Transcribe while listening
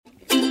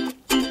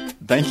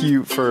thank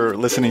you for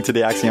listening to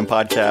the Axiom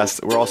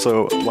podcast. We're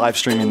also live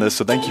streaming this,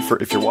 so thank you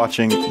for if you're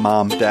watching,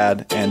 Mom,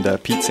 Dad, and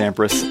Pete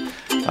Sampras.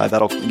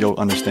 You'll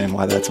understand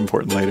why that's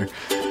important later.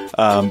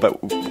 But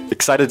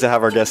excited to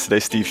have our guest today,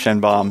 Steve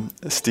Shenbaum.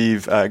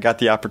 Steve got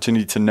the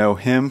opportunity to know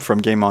him from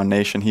Game On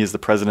Nation. He is the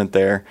president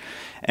there,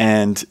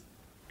 and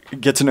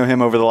get to know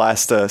him over the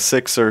last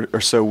 6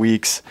 or so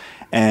weeks.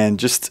 And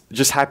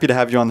just happy to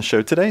have you on the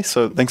show today.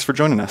 So thanks for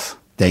joining us.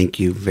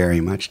 Thank you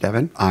very much,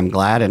 Devin. I'm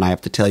glad, and I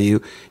have to tell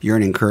you, you're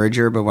an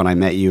encourager, but when I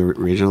met you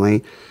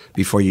originally,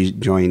 before you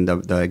joined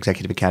the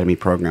Executive Academy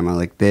program, I'm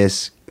like,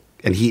 this,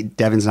 and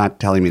Devin's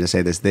not telling me to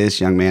say this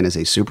young man is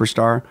a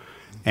superstar,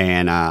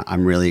 and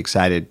I'm really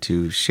excited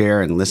to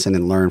share and listen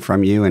and learn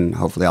from you, and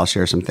hopefully I'll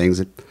share some things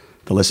that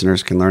the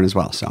listeners can learn as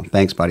well. So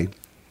thanks, buddy.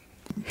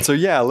 So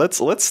yeah,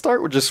 let's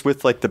start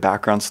with like the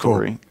background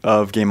story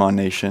of Game On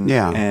Nation.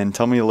 Yeah. And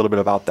tell me a little bit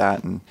about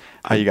that and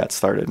how you got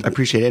started. I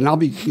appreciate it. And I'll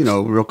be,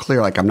 real clear,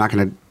 like I'm not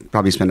going to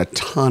probably spend a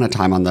ton of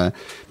time on the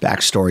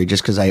backstory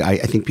just because I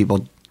think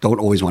people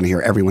don't always want to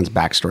hear everyone's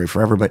backstory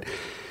forever. But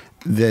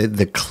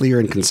the clear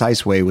and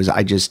concise way was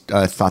I just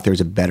thought there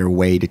was a better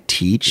way to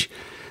teach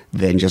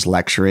than just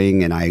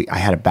lecturing. And I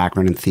had a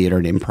background in theater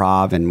and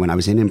improv. And when I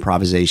was in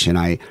improvisation,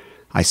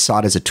 I saw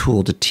it as a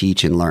tool to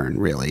teach and learn,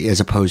 really, as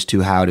opposed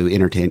to how to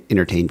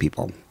entertain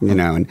people,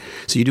 And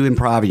so you do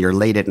improv, and you're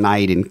late at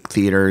night in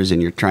theaters,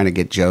 and you're trying to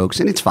get jokes,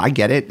 and it's fine. I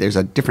get it. There's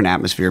a different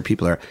atmosphere.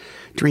 People are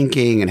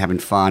drinking and having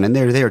fun, and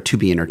they're there to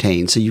be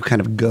entertained. So you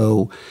kind of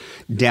go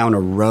down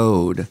a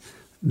road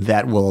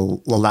that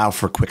will allow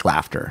for quick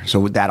laughter.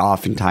 So that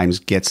oftentimes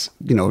gets,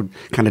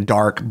 kind of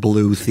dark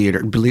blue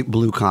theater,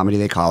 blue comedy,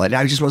 they call it.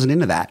 I just wasn't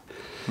into that.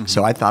 Mm-hmm.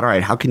 So I thought, all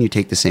right, how can you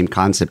take the same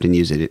concept and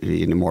use it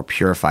in a more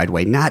purified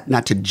way? Not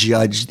to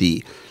judge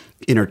the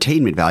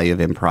entertainment value of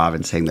improv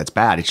and saying that's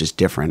bad. It's just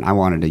different. I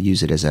wanted to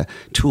use it as a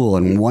tool.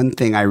 And one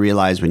thing I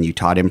realized when you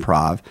taught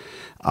improv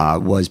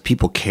was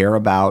people care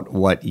about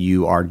what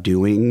you are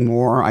doing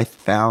more, I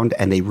found,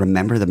 and they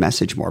remember the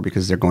message more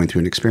because they're going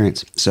through an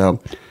experience.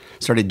 So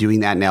started doing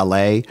that in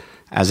LA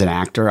as an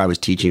actor. I was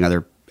teaching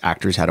other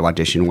actors how to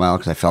audition well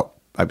because I felt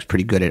I was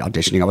pretty good at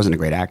auditioning. I wasn't a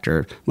great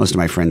actor. Most of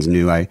my friends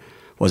knew I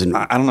wasn't.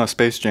 I don't know.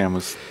 Space Jam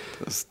was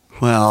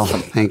well,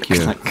 thank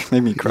you.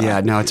 Made me cry.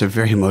 Yeah, no, it's a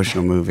very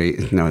emotional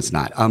movie. No, it's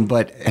not.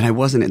 And I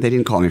wasn't. They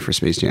didn't call me for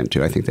Space Jam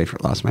 2. I think they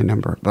lost my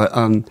number. But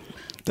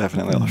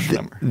definitely lost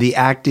your number. The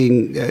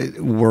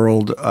acting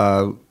world.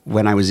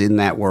 When I was in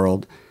that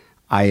world,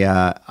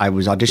 I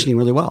was auditioning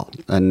really well,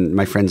 and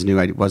my friends knew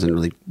I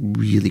wasn't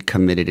really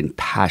committed and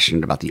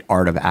passionate about the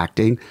art of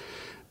acting.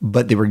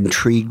 But they were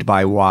intrigued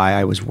by why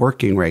I was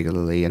working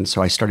regularly, and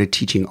so I started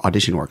teaching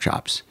audition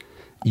workshops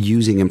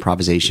using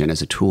improvisation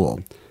as a tool.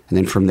 And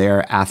then from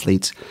there,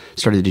 athletes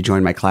started to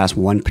join my class.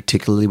 One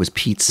particularly was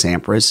Pete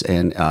Sampras.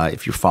 And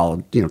if you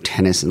followed,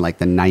 tennis in like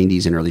the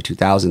 90s and early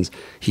 2000s,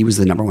 he was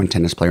the number one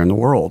tennis player in the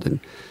world.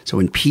 And so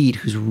when Pete,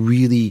 who's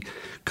really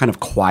kind of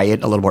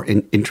quiet, a little more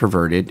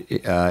introverted,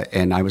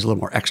 and I was a little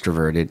more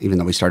extroverted, even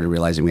though we started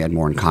realizing we had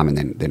more in common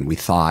than we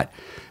thought,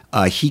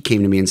 he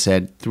came to me and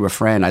said, through a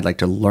friend, I'd like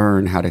to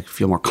learn how to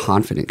feel more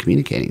confident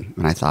communicating.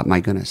 And I thought, my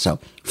goodness. So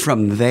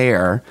from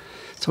there,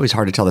 it's always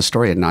hard to tell the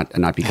story and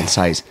not be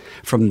concise.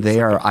 From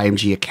there,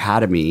 IMG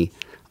Academy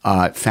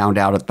found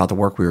out about the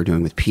work we were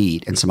doing with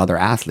Pete and some other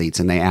athletes,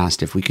 and they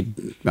asked if we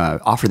could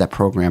offer that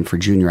program for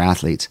junior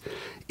athletes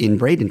in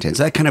Bradenton.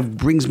 So that kind of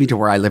brings me to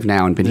where I live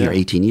now and been here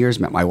 18 years,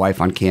 met my wife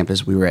on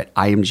campus. We were at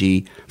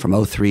IMG from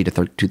 2003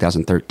 to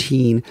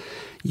 2013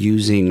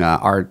 using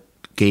our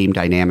game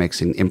dynamics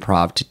and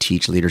improv to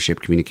teach leadership,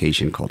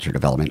 communication, culture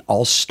development,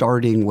 all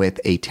starting with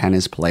a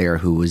tennis player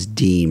who was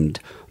deemed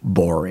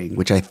boring,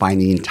 which I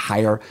find the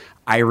entire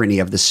irony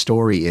of the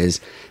story is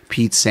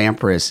Pete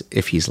Sampras,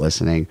 if he's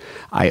listening,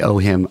 I owe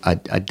him a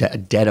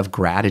debt of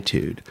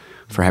gratitude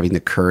for having the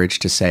courage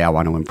to say, I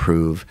want to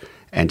improve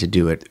and to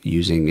do it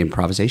using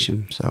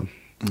improvisation. So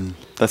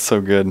that's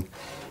so good.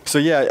 So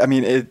yeah, I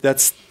mean,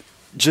 that's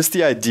just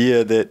the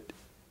idea that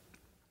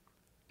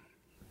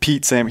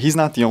Pete Sampras, he's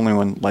not the only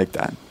one like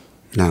that.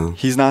 No.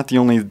 He's not the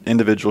only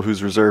individual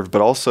who's reserved,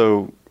 but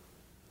also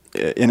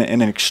in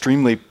an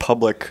extremely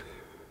public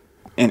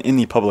and in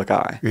the public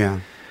eye.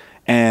 Yeah.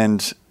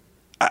 And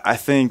I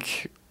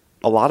think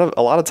a lot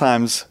of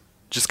times,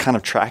 just kind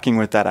of tracking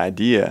with that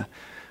idea,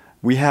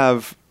 we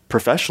have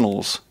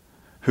professionals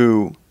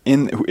who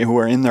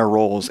are in their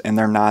roles and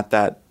they're not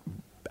that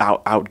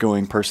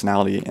outgoing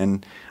personality.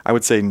 And I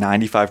would say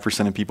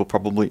 95% of people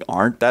probably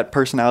aren't that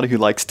personality who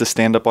likes to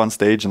stand up on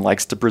stage and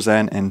likes to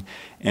present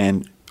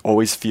and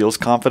always feels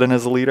confident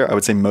as a leader. I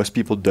would say most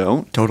people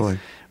don't. Totally.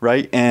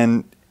 Right.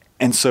 And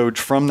so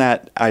from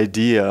that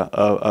idea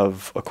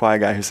of a quiet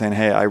guy who's saying,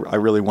 hey, I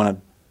really want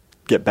to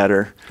get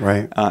better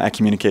at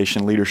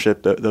communication,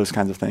 leadership, those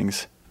kinds of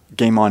things,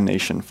 Game On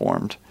Nation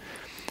formed.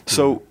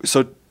 So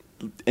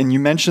and you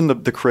mentioned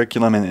the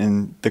curriculum,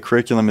 and the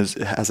curriculum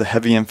has a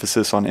heavy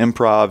emphasis on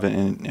improv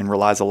and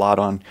relies a lot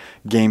on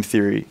game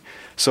theory.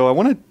 So I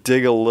want to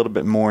dig a little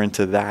bit more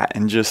into that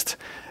and just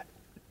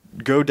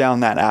go down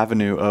that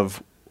avenue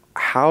of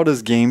how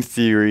does game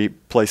theory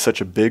play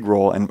such a big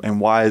role, and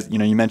why is,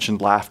 you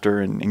mentioned laughter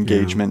and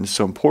engagement is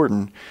so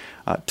important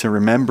to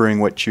remembering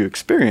what you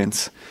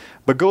experience,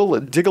 but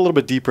dig a little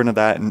bit deeper into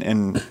that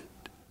and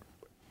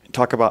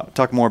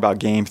talk more about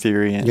game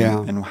theory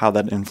and how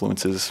that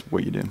influences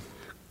what you do.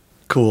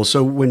 Cool.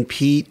 So when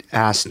Pete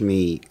asked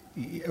me,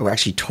 or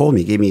actually told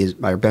me, gave me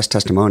my best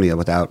testimonial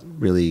without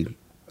really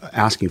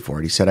asking for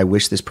it, he said, "I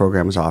wish this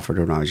program was offered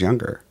when I was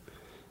younger."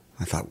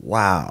 I thought,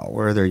 wow,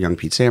 where are there young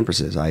Pete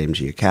Sampras's,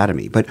 IMG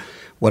Academy? But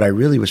what I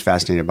really was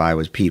fascinated by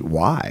was, Pete,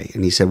 why?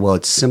 And he said, well,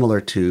 it's similar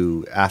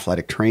to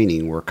athletic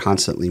training. We're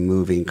constantly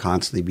moving,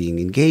 constantly being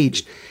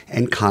engaged,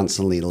 and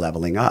constantly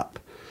leveling up.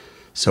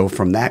 So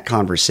from that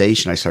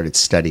conversation, I started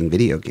studying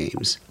video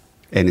games.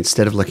 And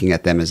instead of looking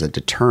at them as a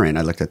deterrent,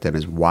 I looked at them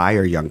as, why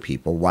are young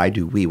people, why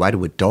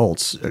do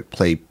adults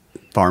play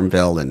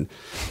Farmville and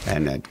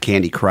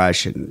Candy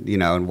Crush and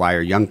why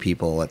are young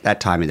people at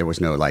that time, and there was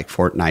no like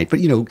Fortnite,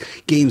 but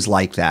games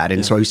like that.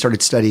 And so I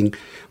started studying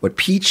what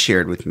Pete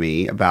shared with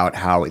me about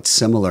how it's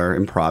similar,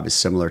 improv is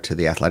similar to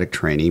the athletic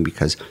training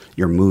because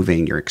you're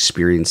moving, you're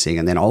experiencing,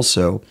 and then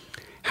also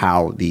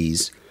how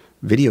these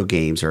video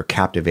games are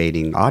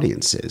captivating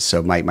audiences.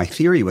 So my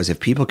theory was, if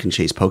people can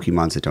chase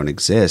Pokemons that don't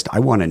exist, I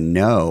want to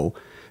know,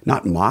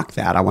 not mock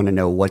that. I want to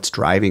know what's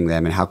driving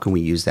them and how can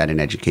we use that in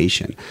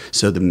education.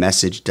 So the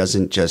message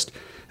doesn't just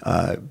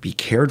be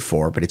cared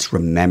for, but it's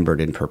remembered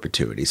in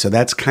perpetuity. So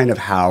that's kind of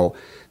how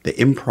the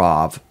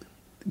improv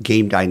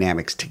game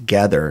dynamics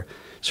together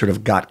sort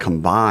of got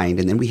combined.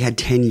 And then we had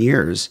 10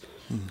 years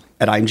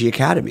at IMG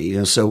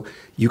Academy. So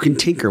you can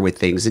tinker with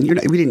things, and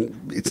we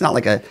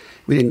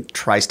didn't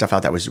try stuff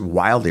out that was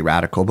wildly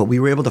radical, but we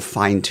were able to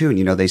fine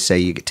tune. They say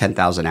you get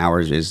 10,000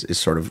 hours is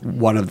sort of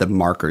one of the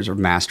markers of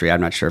mastery.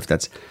 I'm not sure if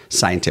that's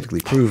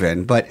scientifically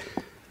proven, but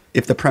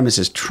if the premise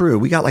is true,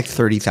 we got like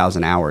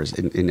 30,000 hours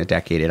in a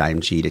decade at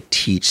IMG to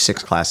teach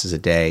 6 classes a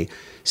day,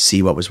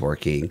 see what was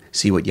working,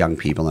 see what young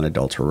people and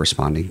adults were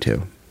responding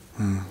to.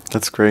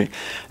 That's great.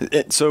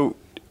 So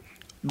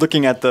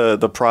looking at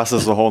the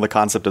process as a whole, the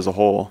concept as a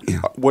whole,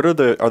 are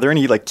there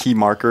any like key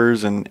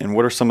markers and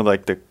what are some of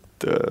like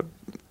the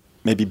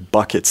maybe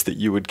buckets that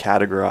you would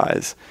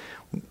categorize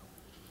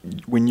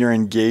when you're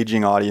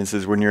engaging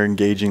audiences, when you're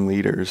engaging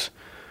leaders?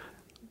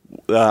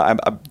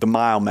 The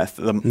MILE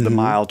method, the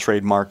MILE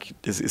trademark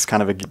is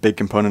kind of a big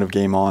component of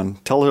Game On.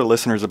 Tell our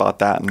listeners about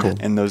that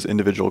and those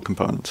individual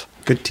components.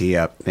 Good tee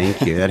up.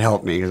 Thank you. That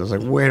helped me because I was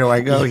like, where do I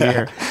go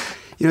here?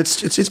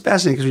 It's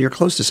fascinating because when you're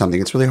close to something,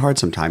 it's really hard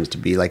sometimes to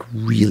be like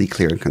really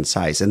clear and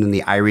concise. And then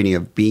the irony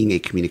of being a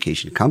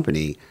communication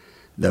company,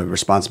 the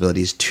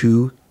responsibility is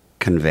to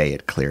convey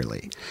it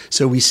clearly.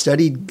 So we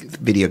studied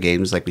video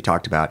games like we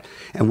talked about,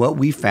 and what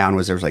we found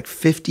was there was like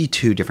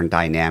 52 different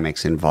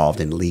dynamics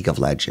involved in League of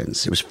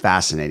Legends. It was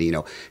fascinating,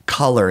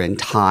 color and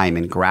time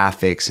and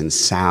graphics and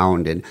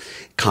sound and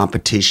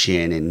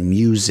competition and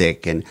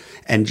music and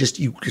just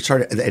you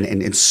started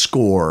and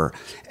score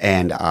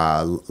and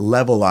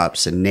level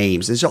ups and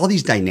names. There's all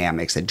these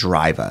dynamics that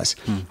drive us.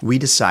 We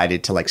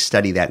decided to like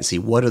study that and see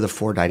what are the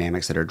 4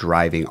 dynamics that are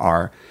driving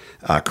our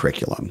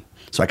curriculum.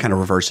 So I kind of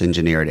reverse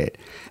engineered it.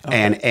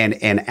 Okay.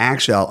 And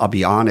actually, I'll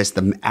be honest,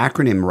 the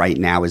acronym right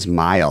now is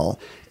MILE.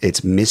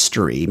 It's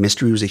mystery.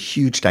 Mystery was a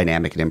huge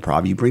dynamic in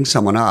improv. You bring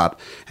someone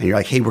up and you're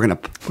like, hey, we're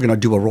gonna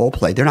do a role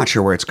play. They're not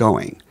sure where it's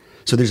going.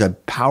 So there's a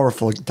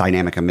powerful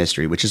dynamic of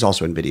mystery, which is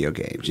also in video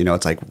games.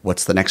 It's like,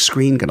 what's the next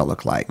screen gonna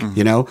look like?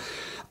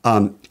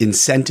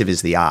 Incentive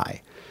is the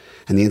I.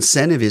 And the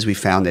incentive is we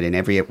found that in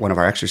every one of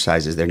our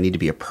exercises, there need to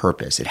be a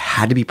purpose. It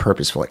had to be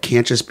purposeful. It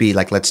can't just be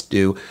like, let's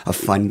do a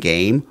fun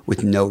game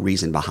with no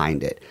reason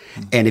behind it.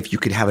 And if you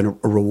could have a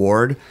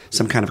reward,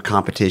 some kind of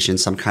competition,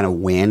 some kind of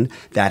win,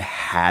 that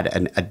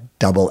had a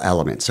double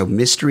element. So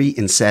mystery,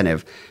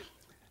 incentive.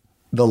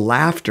 The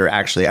laughter,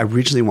 actually, I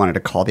originally wanted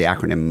to call the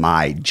acronym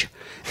MIGE.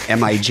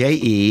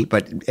 M-I-J-E,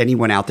 but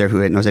anyone out there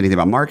who knows anything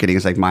about marketing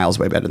is like, miles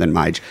way better than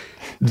MIGE.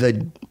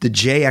 The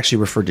J actually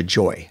referred to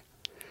joy.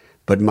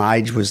 But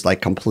MIGE was like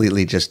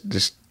completely just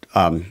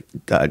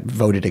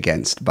voted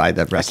against by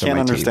the rest of my team. I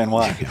can't understand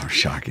why.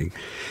 Shocking.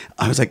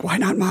 I was like, why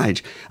not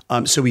MIGE?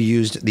 So we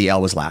used the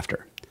L was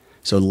laughter.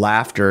 So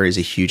laughter is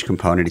a huge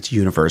component. It's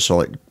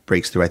universal. It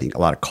breaks through, I think, a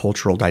lot of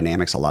cultural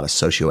dynamics, a lot of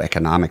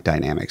socioeconomic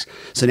dynamics.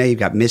 So now you've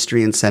got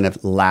mystery,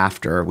 incentive,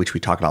 laughter, which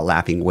we talk about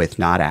laughing with,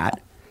 not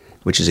at,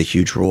 which is a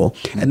huge rule.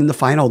 And then the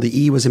final, the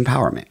E was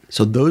empowerment.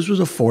 So those were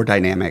the 4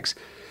 dynamics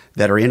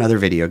that are in other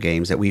video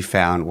games that we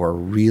found were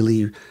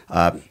really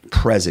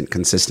present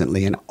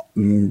consistently in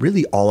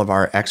really all of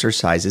our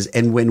exercises.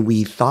 And when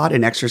we thought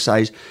an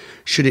exercise,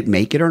 should it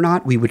make it or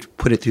not, we would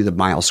put it through the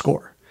MILE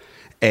score.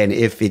 And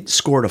if it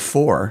scored a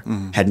 4,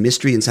 had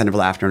mystery, incentive,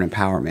 laughter, and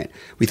empowerment,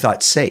 we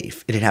thought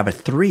safe. If it had a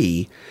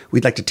 3,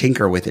 we'd like to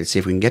tinker with it, see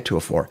if we can get to a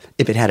 4.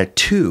 If it had a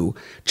 2,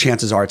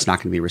 chances are it's not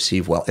going to be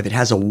received well. If it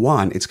has a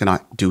 1, it's going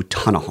to do a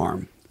ton of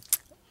harm.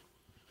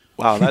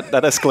 Wow, that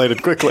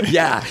escalated quickly.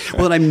 Yeah.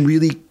 Well, and I'm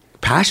really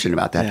passionate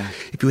about that. Yeah.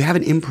 If you have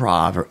an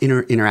improv or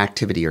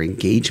interactivity or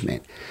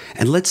engagement,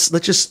 and let's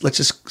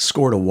just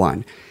score to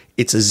 1.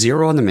 it's a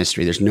 0 on the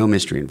mystery. There's no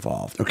mystery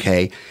involved.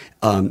 Okay.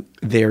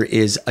 There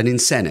is an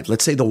incentive.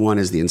 Let's say the 1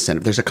 is the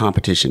incentive. There's a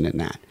competition in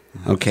that.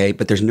 Okay.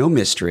 But there's no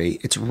mystery.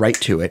 It's right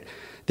to it.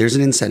 There's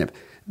an incentive.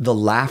 The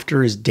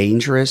laughter is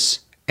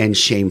dangerous and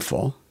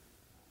shameful.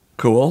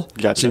 Cool.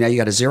 Gotcha. So now you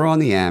got a 0 on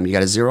the M, you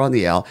got a 0 on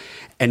the L,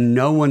 and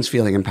no one's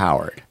feeling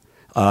empowered.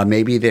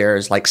 Maybe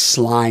there's like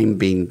slime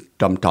being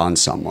dumped on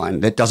someone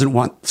that doesn't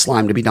want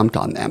slime to be dumped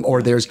on them,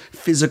 or there's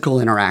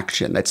physical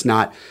interaction that's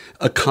not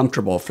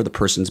comfortable for the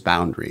person's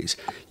boundaries.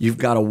 You've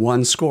got a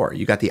 1 score.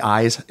 You got the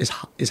I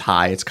is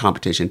high. It's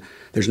competition.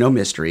 There's no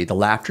mystery. The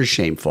laughter is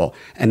shameful,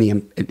 and the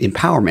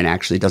empowerment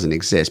actually doesn't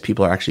exist.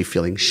 People are actually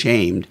feeling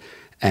shamed,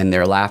 and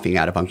they're laughing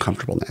out of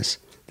uncomfortableness.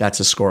 That's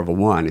a score of a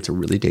 1. It's a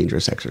really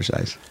dangerous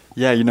exercise.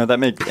 Yeah,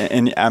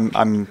 and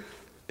I'm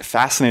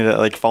fascinated at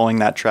like following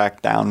that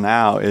track down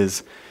now.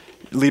 Is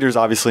leaders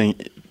obviously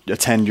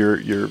attend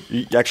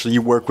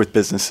you work with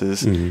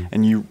businesses,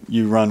 and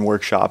you run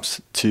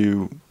workshops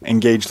to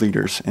engage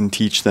leaders and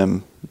teach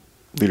them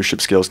leadership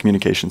skills,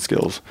 communication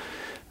skills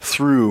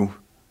through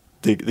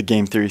the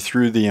game theory,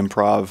 through the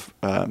improv,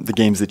 the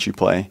games that you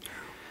play.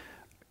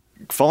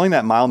 Following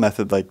that mile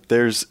method, like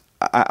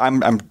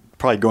I'm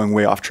probably going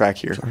way off track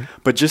here,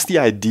 but just the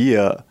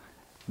idea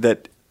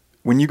that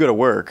when you go to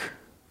work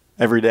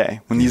every day,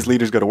 when these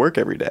leaders go to work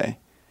every day,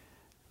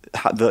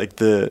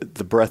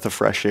 the breath of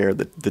fresh air,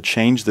 the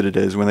change that it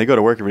is when they go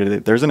to work every day,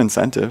 there's an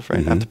incentive,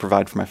 right? I have to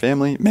provide for my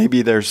family.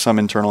 Maybe there's some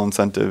internal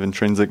incentive,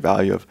 intrinsic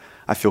value of,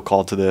 I feel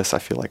called to this. I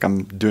feel like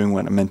I'm doing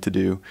what I'm meant to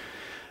do,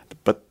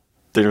 but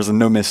there's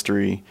no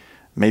mystery.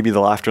 Maybe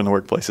the laughter in the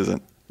workplace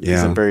isn't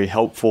very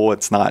helpful.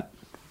 It's not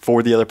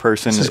for the other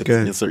person.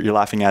 You're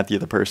laughing at the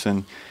other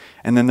person.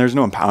 And then there's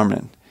no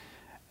empowerment.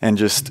 And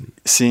just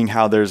seeing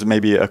how there's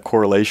maybe a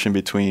correlation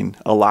between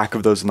a lack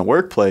of those in the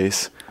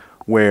workplace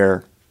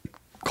where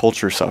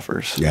culture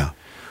suffers. Yeah.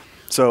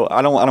 So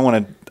I don't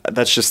want to,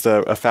 that's just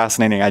a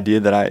fascinating idea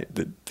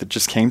that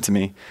just came to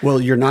me. Well,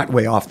 you're not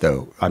way off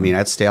though. I mean,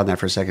 I'd stay on that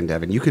for a second,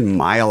 Devin. You can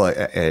mile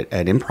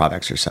an improv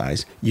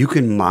exercise. You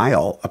can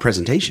mile a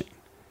presentation.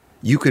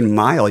 You can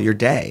mile your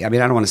day. I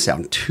mean, I don't want to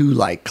sound too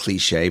like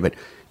cliche, but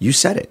you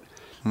said it.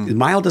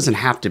 Mile doesn't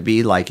have to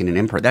be like in an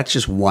improv. That's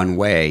just one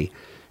way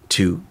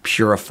to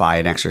purify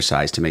an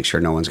exercise to make sure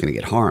no one's going to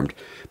get harmed.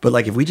 But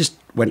like if we just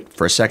went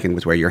for a second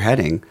with where you're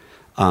heading,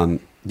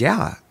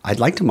 I'd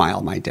like to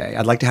mile my day.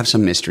 I'd like to have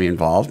some mystery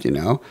involved,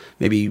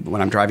 Maybe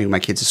when I'm driving my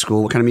kids to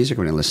school, what kind of music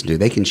are we going to listen to?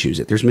 They can choose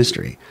it. There's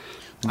mystery.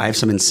 I have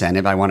some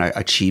incentive. I want to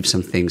achieve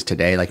some things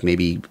today, like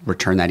maybe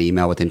return that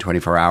email within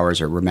 24 hours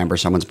or remember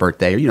someone's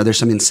birthday. Or, there's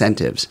some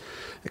incentives.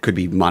 It could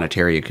be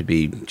monetary. It could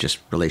be just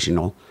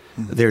relational.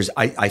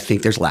 I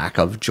think there's lack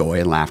of joy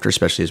and laughter,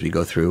 especially as we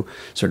go through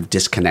sort of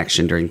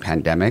disconnection during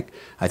pandemic.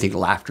 I think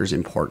laughter is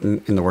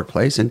important in the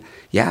workplace. And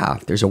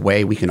there's a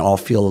way we can all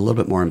feel a little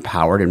bit more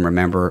empowered and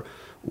remember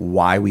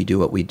why we do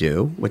what we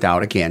do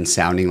without, again,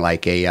 sounding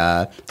like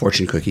a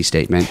fortune cookie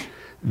statement.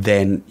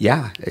 Then,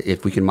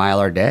 if we can mile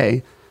our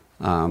day,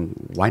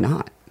 why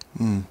not?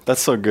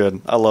 That's so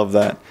good. I love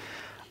that.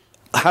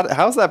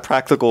 How's that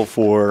practical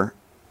for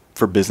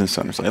business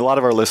owners? A lot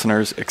of our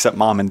listeners, except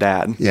mom and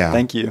dad,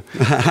 thank you.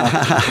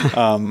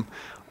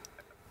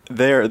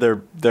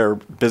 They're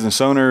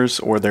business owners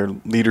or they're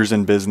leaders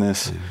in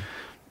business.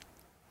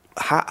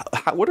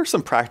 What are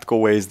some practical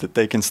ways that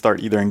they can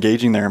start either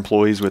engaging their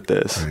employees with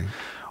this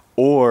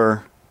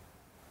or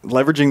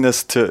leveraging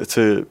this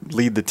to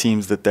lead the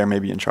teams that they're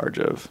maybe in charge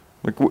of?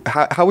 Like,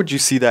 how would you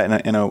see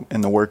that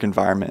in the work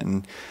environment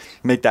and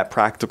make that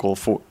practical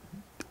for?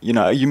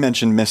 You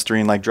mentioned mystery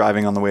and like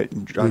driving on the way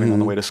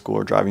to school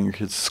or driving your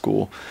kids to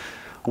school.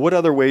 What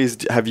other ways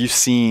have you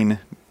seen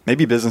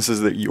maybe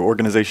businesses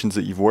organizations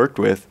that you've worked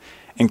with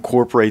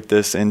incorporate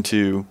this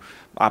into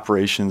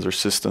operations or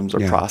systems or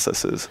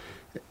processes?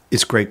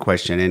 It's a great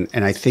question.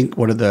 And I think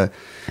one of the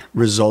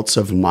results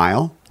of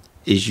Mile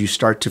is you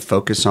start to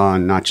focus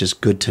on not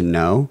just good to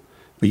know,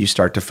 but you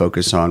start to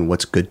focus on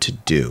what's good to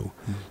do.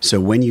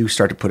 So when you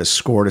start to put a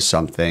score to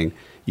something,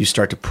 you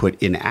start to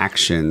put in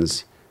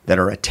actions that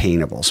are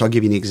attainable. So I'll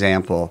give you an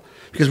example,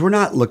 because we're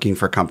not looking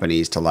for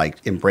companies to like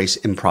embrace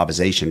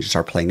improvisation, just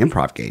start playing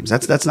improv games.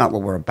 That's not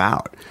what we're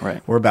about.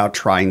 Right. We're about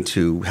trying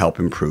to help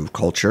improve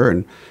culture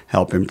and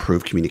help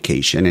improve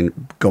communication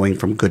and going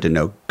from good to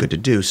know, good to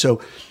do.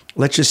 So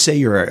let's just say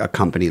you're a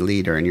company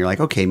leader and you're like,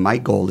 okay, my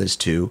goal is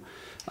to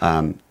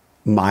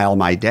mile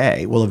my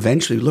day. Well,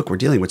 eventually, look, we're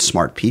dealing with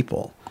smart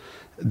people.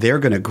 They're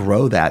going to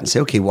grow that and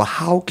say, okay, well,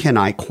 how can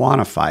I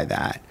quantify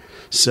that?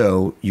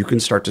 So you can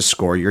start to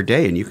score your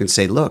day and you can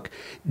say, look,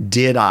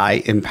 did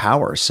I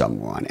empower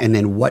someone? And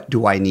then what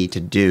do I need to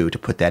do to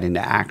put that into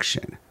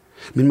action?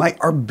 I mean,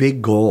 our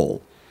big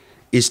goal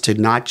is to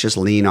not just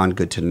lean on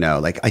good to know.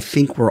 Like, I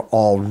think we're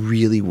all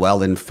really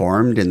well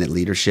informed in the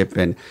leadership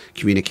and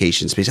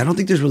communication space. I don't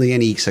think there's really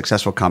any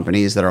successful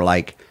companies that are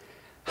like,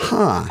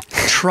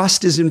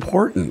 trust is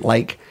important.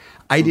 Like,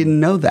 I didn't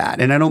know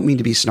that. And I don't mean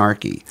to be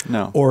snarky.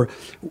 No. Or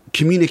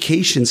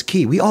communication's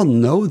key. We all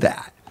know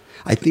that.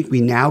 I think we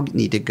now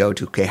need to go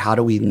to, okay, how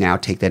do we now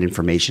take that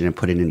information and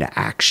put it into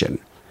action?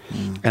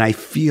 And I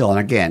feel, and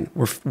again,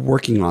 we're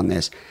working on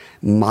this,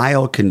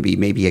 MILE can be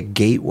maybe a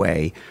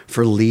gateway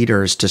for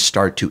leaders to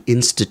start to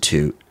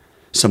institute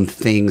some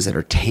things that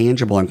are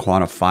tangible and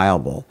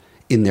quantifiable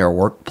in their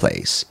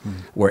workplace,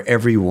 where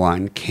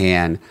everyone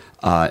can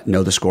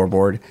know the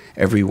scoreboard,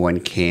 everyone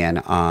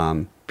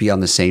can be on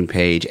the same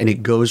page. And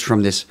it goes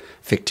from this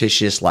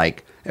fictitious,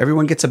 like,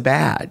 everyone gets a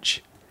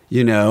badge,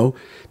 to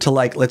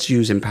like, let's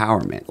use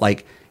empowerment.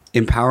 Like,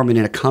 empowerment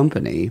in a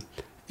company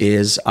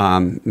is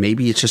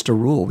maybe it's just a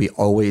rule. We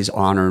always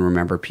honor and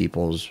remember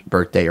people's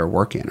birthday or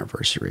work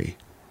anniversary,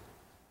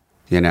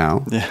 Yeah.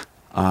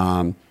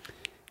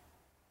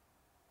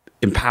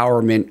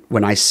 Empowerment,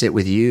 when I sit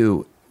with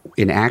you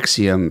in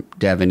Axiom,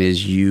 Devin,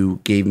 is you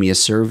gave me a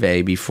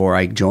survey before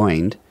I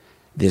joined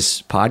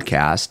this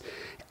podcast,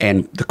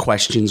 and the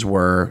questions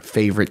were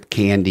favorite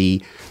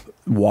candy,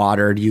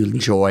 water do you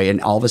enjoy,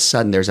 and all of a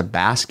sudden there's a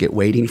basket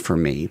waiting for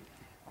me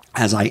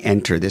as I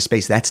enter this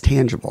space. That's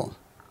tangible.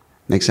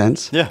 Make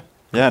sense? Yeah.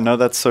 Yeah, no,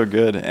 that's so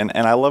good. And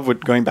I love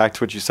going back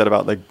to what you said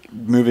about like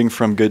moving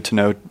from good to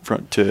know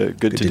to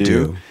good to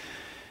do.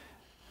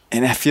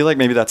 And I feel like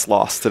maybe that's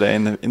lost today.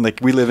 And like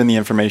we live in the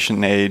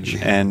information age,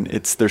 and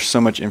there's so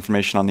much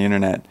information on the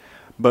internet.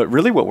 But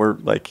really, what we're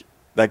like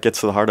that gets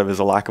to the heart of is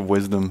a lack of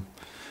wisdom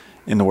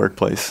in the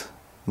workplace.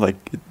 Like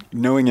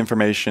knowing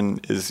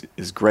information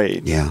is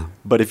great. Yeah.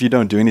 But if you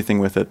don't do anything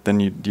with it, then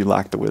you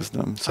lack the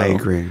wisdom. So I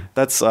agree.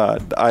 That's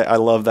I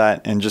love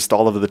that, and just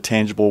all of the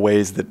tangible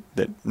ways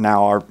that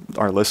now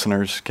our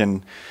listeners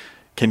can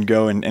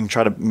go and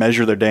try to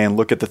measure their day and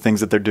look at the things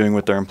that they're doing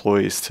with their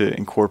employees to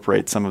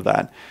incorporate some of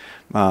that.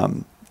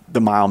 The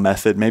MILE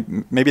method.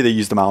 Maybe they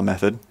use the MILE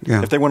method.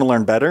 Yeah. If they want to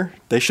learn better,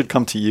 they should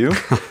come to you.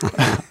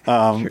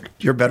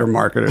 You're a better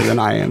marketer than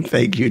I am.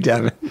 Thank you,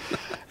 Devin.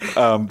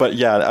 But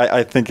yeah,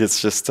 I think it's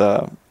just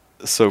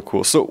so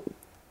cool. So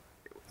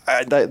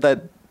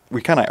that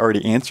we kind of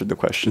already answered the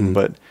question,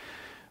 but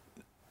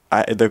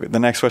the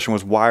next question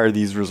was, why are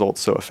these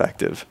results so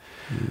effective?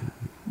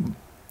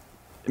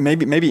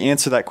 Maybe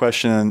answer that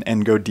question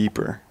and go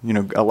deeper.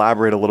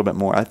 Elaborate a little bit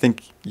more. I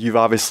think you've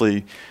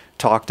obviously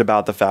talked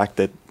about the fact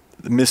that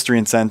the mystery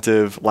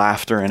incentive,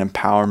 laughter, and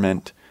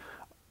empowerment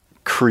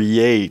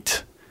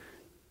create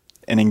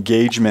an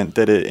engagement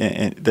that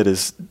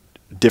is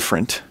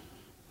different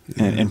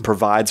and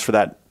provides for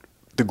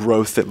the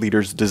growth that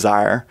leaders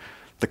desire,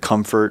 the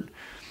comfort.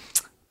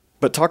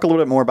 But talk a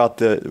little bit more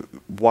about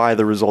why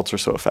the results are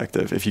so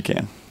effective, if you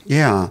can.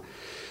 Yeah.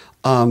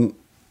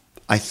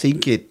 I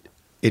think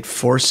it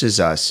forces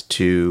us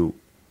to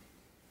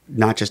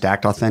not just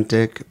act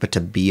authentic, but to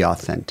be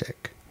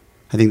authentic.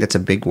 I think that's a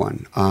big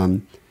one.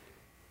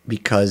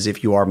 Because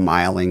if you are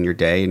miling your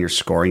day and you're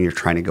scoring, you're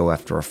trying to go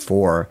after a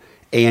 4,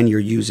 and you're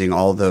using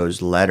all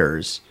those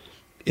letters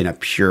in a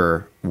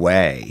pure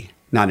way,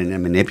 not in a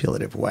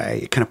manipulative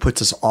way, it kind of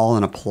puts us all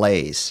in a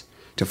place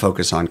to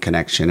focus on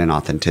connection and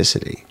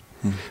authenticity.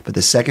 But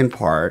the second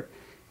part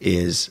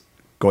is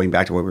going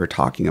back to what we were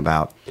talking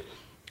about.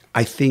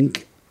 I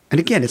think, and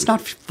again, it's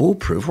not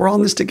foolproof. We're all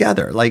in this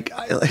together. Like,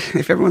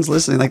 if everyone's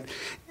listening, like,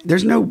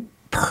 there's no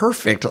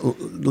perfect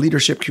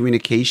leadership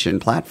communication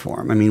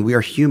platform. I mean, we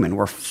are human.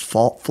 We're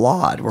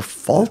flawed. We're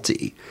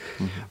faulty.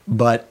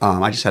 But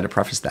I just had to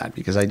preface that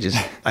because I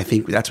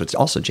think that's what's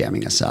also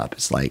jamming us up.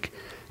 It's like,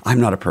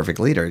 I'm not a perfect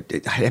leader.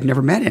 I've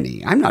never met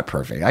any. I'm not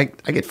perfect.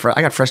 I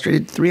got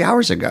frustrated 3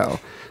 hours ago.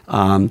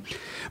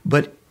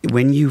 But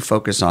when you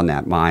focus on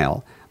that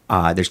MILE,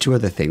 there's two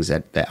other things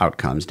the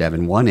outcomes,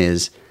 Devin. One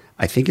is,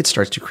 I think it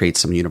starts to create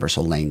some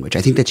universal language.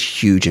 I think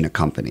that's huge in a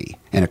company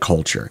and a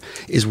culture,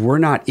 is we're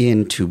not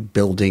into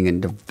building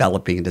and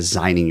developing and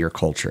designing your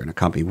culture in a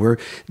company. We're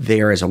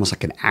there as almost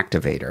like an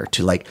activator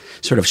to like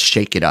sort of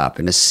shake it up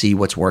and to see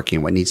what's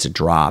working, what needs to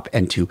drop,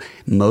 and to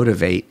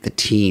motivate the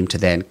team to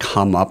then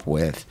come up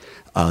with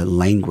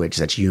language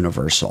that's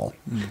universal.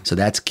 So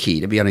that's key,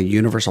 to be on a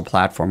universal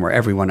platform where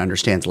everyone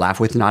understands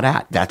laugh with, not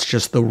at. That's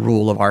just the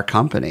rule of our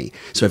company.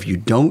 So if you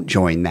don't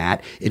join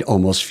that, it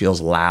almost feels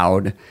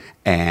loud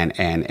and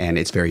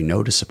it's very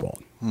noticeable.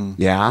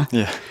 Yeah?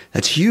 Yeah.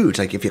 That's huge.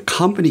 Like if your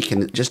company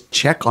can just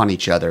check on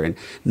each other and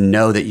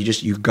know that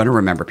you're going to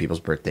remember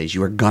people's birthdays.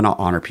 You are going to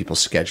honor people's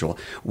schedule.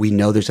 We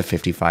know there's a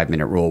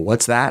 55-minute rule.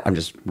 What's that? I'm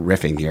just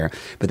riffing here.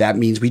 But that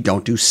means we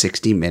don't do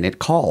 60-minute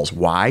calls.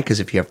 Why? Because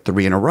if you have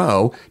 3 in a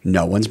row,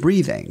 no one's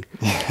breathing.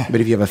 But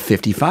if you have a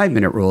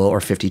 55-minute rule or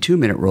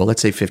 52-minute rule,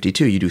 let's say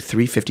 52, you do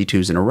 3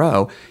 52s in a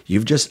row,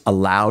 you've just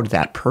allowed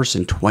that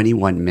person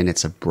 21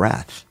 minutes of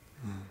breath.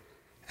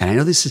 And I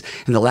know this is,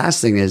 and the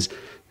last thing is,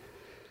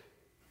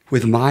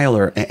 with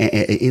MILE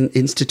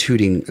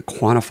instituting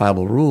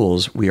quantifiable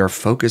rules, we are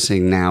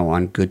focusing now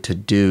on good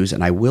to-dos,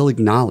 and I will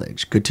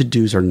acknowledge good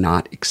to-dos are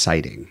not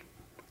exciting.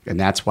 And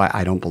that's why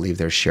I don't believe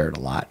they're shared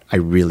a lot. I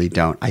really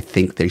don't. I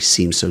think they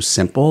seem so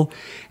simple,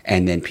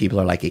 and then people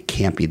are like, it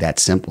can't be that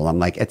simple. I'm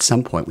like, at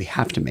some point, we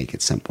have to make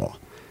it simple.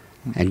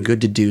 And good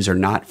to-dos are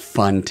not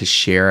fun to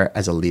share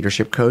as a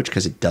leadership coach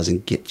because it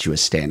doesn't get you a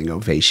standing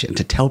ovation.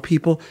 To tell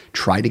people,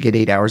 try to get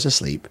 8 hours of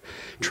sleep.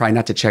 Try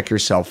not to check your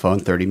cell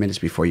phone 30 minutes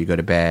before you go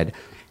to bed.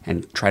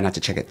 and try not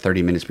to check it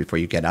 30 minutes before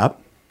you get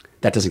up,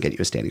 that doesn't get you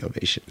a standing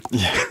ovation.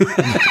 Yeah.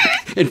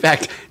 In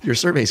fact, your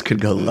surveys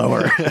could go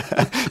lower.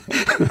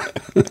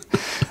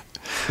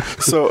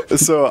 So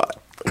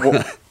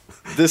well,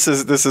 this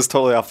is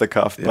totally off the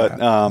cuff, but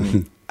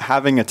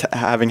having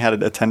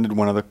had attended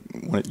one of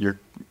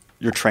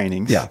your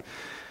trainings,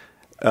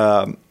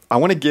 I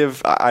want to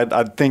give.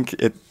 I think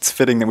it's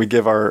fitting that we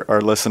give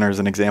our listeners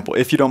an example,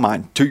 if you don't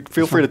mind.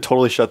 Feel free to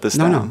totally shut this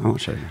down. No, I won't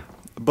show you.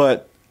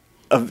 But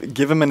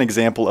give them an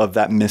example of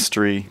that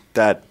mystery,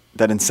 that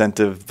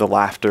incentive, the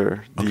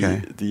laughter,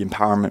 the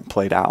empowerment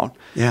played out.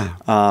 Yeah.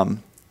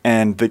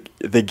 And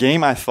the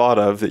game I thought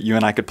of that you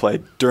and I could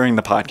play during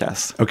the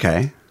podcast.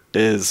 Okay.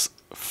 Is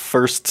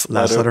last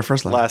letter,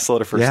 first letter.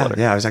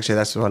 Yeah.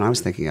 That's what I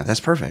was thinking of.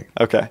 That's perfect.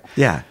 Okay.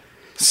 Yeah.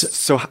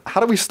 So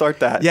how do we start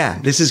that? Yeah,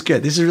 this is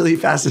good. This is really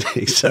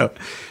fascinating. So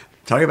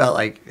talking about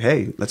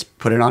hey, let's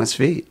put it on its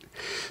feet.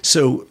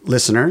 So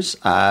listeners,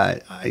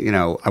 I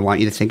want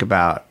you to think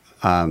about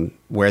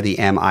where the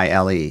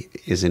MILE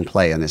is in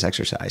play in this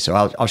exercise. So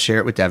I'll share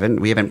it with Devin.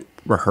 We haven't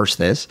rehearsed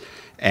this,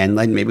 and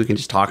then maybe we can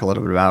just talk a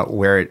little bit about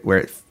where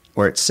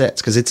it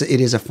sits, because it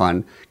is a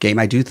fun game.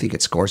 I do think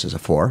it scores as a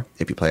 4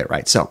 if you play it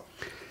right. So.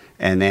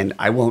 And then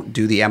I won't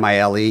do the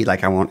MILE,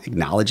 I won't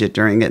acknowledge it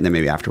during it, and then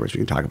maybe afterwards we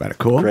can talk about it.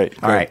 Cool? Great.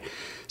 All right.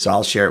 So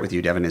I'll share it with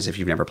you, Devin, as if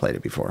you've never played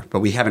it before. But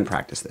we haven't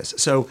practiced this.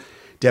 So,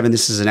 Devin,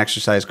 this is an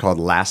exercise called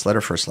last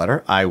letter, first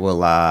letter. I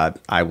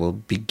will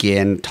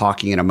begin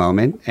talking in a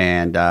moment,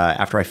 and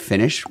after I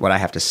finish what I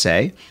have to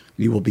say,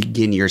 you will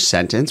begin your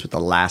sentence with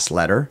the last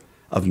letter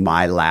of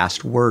my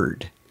last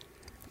word.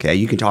 Okay,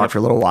 you can talk for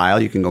a little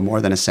while. You can go more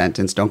than a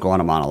sentence. Don't go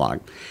on a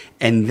monologue.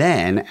 And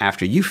then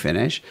after you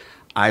finish,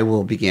 I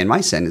will begin my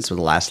sentence with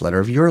the last letter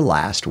of your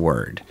last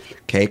word.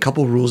 Okay, a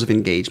couple rules of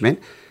engagement.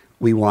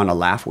 We want to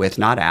laugh with,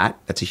 not at.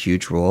 That's a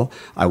huge rule.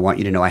 I want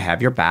you to know I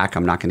have your back.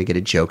 I'm not going to get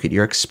a joke at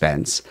your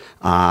expense.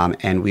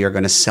 And we are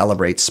going to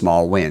celebrate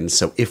small wins.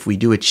 So if we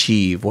do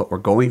achieve what we're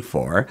going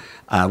for,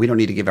 we don't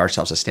need to give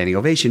ourselves a standing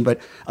ovation,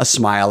 but a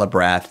smile, a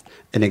breath,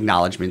 an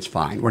acknowledgement's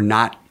fine. We're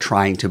not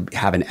trying to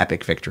have an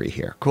epic victory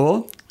here.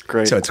 Cool?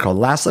 Great. So it's called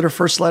last letter,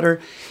 first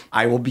letter.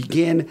 I will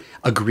begin,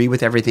 agree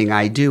with everything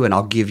I do, and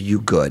I'll give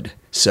you good.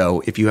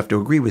 So if you have to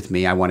agree with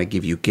me, I want to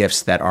give you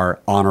gifts that are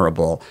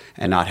honorable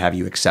and not have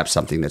you accept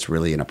something that's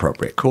really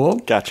inappropriate. Cool?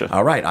 Gotcha.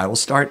 All right, I will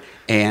start.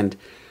 And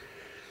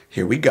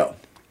here we go.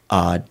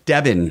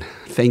 Devin,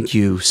 thank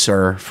you,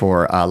 sir,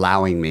 for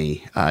allowing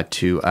me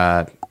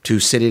to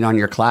sit in on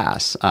your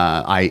class.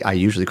 I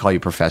usually call you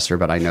professor,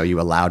 but I know you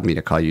allowed me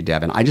to call you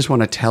Devin. I just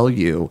want to tell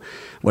you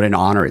what an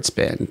honor it's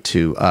been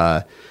to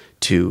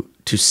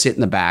sit in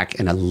the back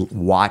and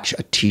watch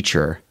a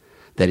teacher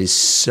that is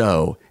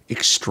so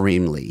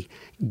extremely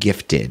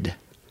gifted.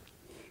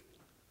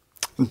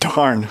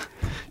 Darn,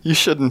 you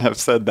shouldn't have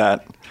said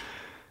that.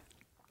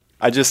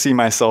 I just see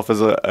myself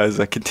as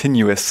a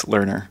continuous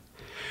learner.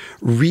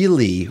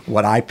 Really,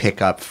 what I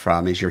pick up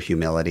from is your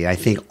humility. I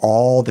think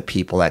all the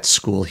people at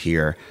school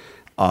here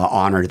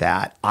honor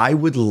that. I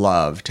would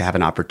love to have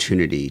an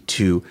opportunity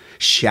to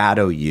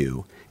shadow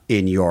you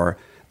in your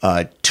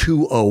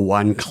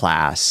 201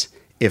 class,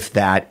 if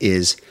that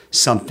is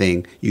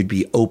something you'd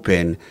be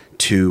open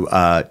to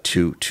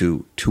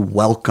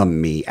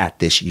welcome me at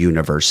this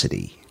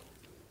university.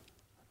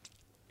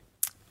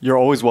 You're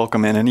always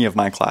welcome in any of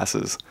my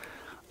classes.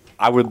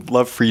 I would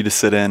love for you to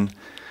sit in,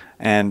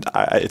 and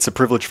it's a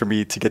privilege for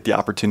me to get the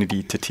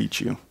opportunity to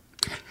teach you.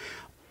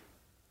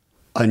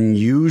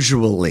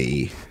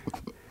 Unusually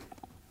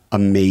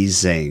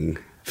amazing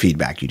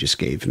feedback you just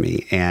gave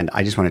me. And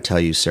I just want to tell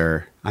you,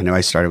 sir, I know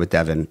I started with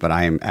Devin, but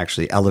I am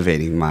actually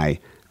elevating my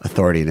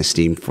authority and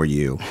esteem for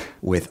you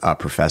with a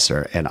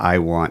professor. And I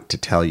want to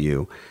tell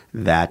you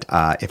that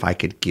if I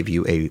could give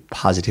you a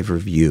positive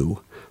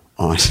review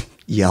on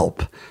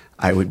Yelp,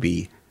 I'd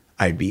be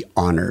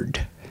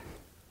honored.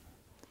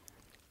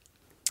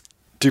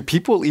 Do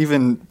people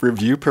even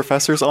review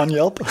professors on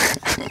Yelp?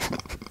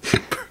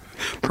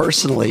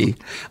 Personally,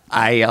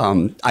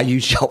 I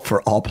use Yelp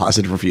for all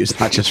positive reviews,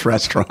 not just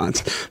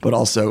restaurants, but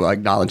also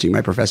acknowledging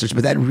my professors.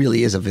 But that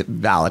really is a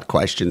valid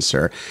question,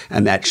 sir.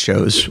 And that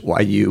shows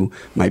why you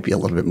might be a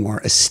little bit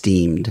more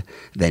esteemed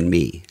than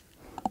me.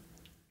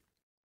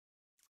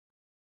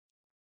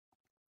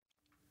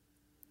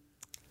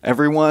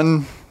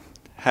 Everyone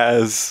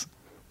has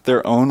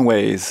their own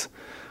ways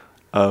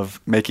of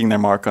making their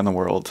mark on the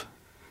world.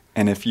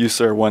 And if you,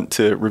 sir, want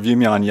to review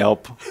me on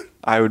Yelp,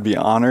 I would be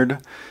honored.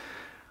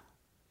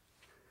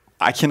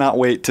 I cannot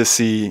wait to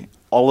see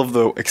all of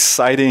the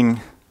exciting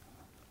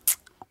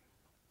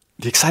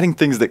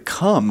things that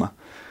come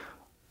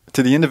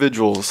to the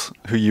individuals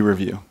who you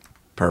review.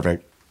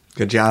 Perfect.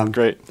 Good job.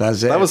 Great.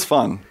 That's it. That was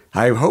fun.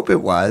 I hope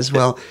it was.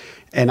 Well,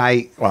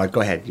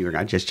 go ahead.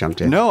 I just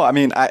jumped in. No, I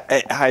mean,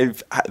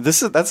 that's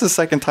the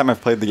second time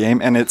I've played the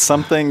game, and it's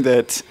something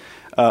that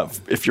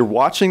if you're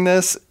watching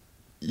this,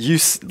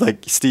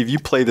 Steve, you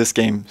play this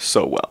game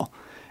so well,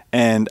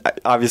 and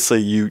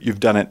obviously you've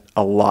done it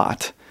a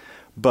lot.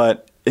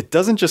 But it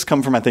doesn't just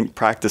come from, I think,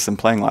 practice and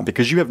playing a lot,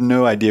 because you have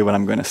no idea what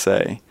I'm going to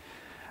say.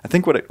 I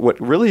think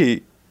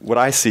what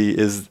I see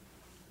is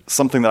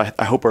something that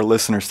I hope our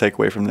listeners take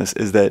away from this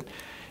is that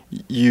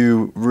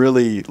you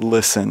really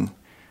listen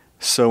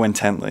so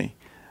intently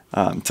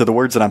to the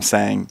words that I'm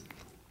saying,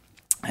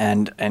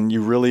 and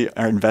you really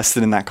are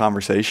invested in that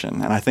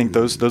conversation. And I think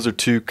those are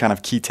two kind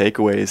of key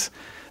takeaways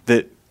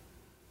that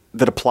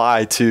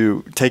apply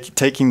to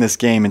taking this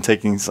game and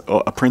taking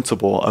a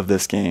principle of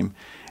this game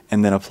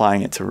and then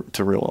applying it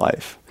to real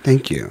life.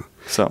 Thank you.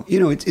 So,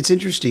 it's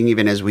interesting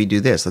even as we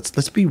do this,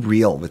 let's be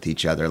real with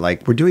each other.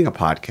 Like, we're doing a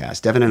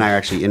podcast. Devin and I are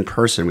actually in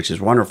person, which is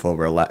wonderful.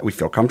 We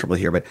feel comfortable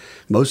here, but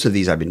most of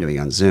these I've been doing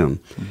on Zoom.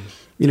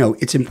 Mm-hmm.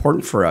 It's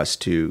important for us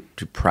to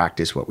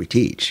practice what we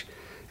teach.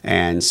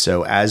 And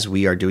so as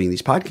we are doing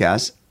these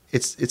podcasts,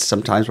 it's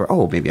sometimes where,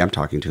 maybe I'm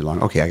talking too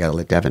long. Okay, I got to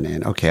let Devin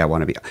in. Okay,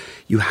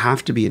 you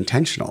have to be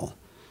intentional.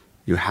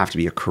 You have to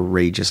be a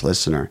courageous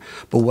listener.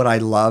 But what I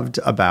loved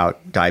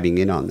about diving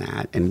in on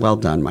that, and well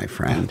done, my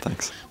friend. Yeah,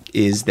 thanks.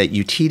 Is that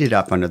you teed it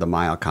up under the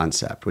Mile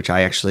concept, which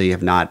I actually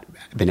have not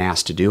been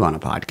asked to do on a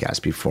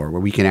podcast before,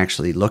 where we can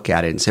actually look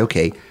at it and say,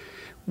 okay,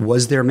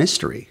 was there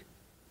mystery?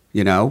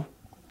 Yeah,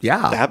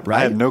 right?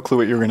 I have no clue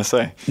what you were going to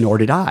say. Nor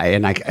did I.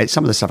 And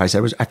some of the stuff I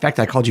said was, in fact,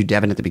 I called you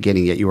Devin at the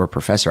beginning, yet you were a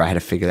professor. I had to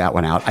figure that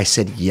one out. I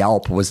said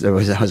Yelp that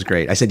was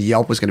great. I said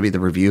Yelp was going to be the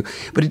review,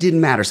 but it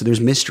didn't matter. So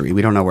there's mystery.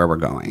 We don't know where we're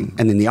going.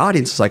 And then the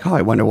audience is like,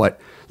 I wonder what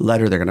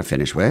letter they're going to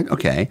finish with.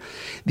 Okay.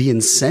 The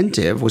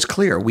incentive was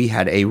clear. We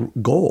had a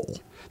goal.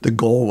 The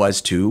goal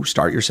was to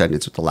start your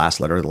sentence with the last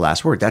letter of the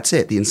last word. That's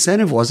it. The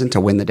incentive wasn't to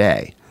win the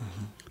day.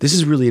 Mm-hmm. This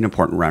is really an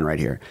important run right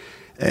here.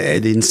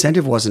 The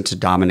incentive wasn't to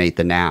dominate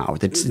the now.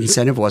 The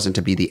incentive wasn't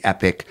to be the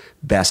epic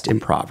best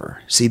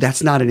improver. See,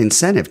 that's not an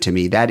incentive to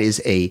me. That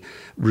is a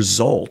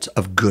result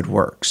of good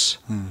works.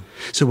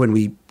 So when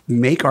we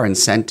make our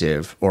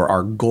incentive or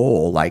our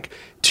goal like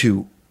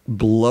to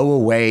blow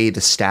away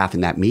the staff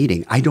in that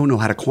meeting, I don't know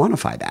how to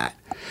quantify that.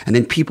 And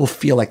then people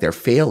feel like they're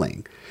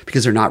failing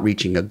because they're not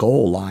reaching a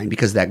goal line,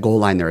 because that goal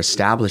line they're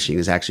establishing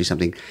is actually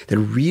something that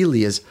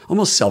really is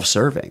almost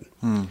self-serving.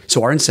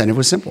 So our incentive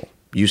was simple.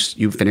 You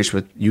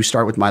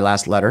start with my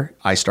last letter.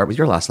 I start with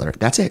your last letter.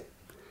 That's it.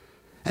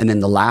 And then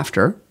the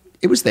laughter,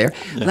 it was there.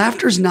 Yeah.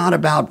 Laughter's not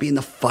about being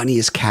the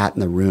funniest cat in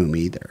the room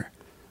either.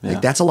 Yeah.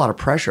 Like, that's a lot of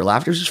pressure.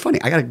 Laughter's just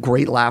funny. I got a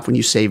great laugh when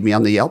you saved me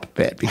on the Yelp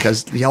bit,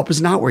 because the Yelp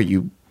is not where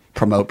you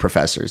promote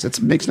professors.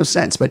 It makes no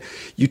sense. But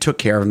you took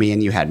care of me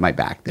and you had my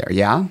back there.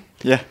 Yeah?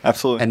 Yeah,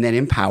 absolutely. And then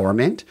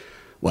empowerment.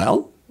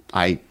 Well,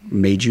 I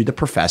made you the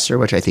professor,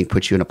 which I think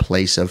puts you in a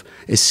place of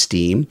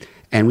esteem.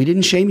 And we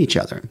didn't shame each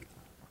other.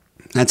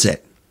 That's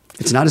it.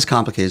 It's not as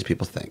complicated as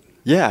people think.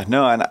 Yeah,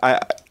 no, and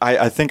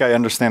I think I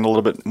understand a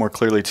little bit more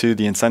clearly, too,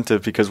 the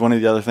incentive, because one of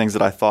the other things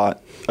that I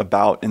thought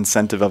about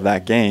incentive of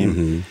that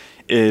game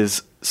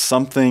is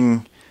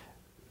something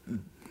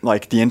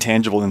like the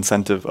intangible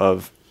incentive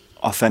of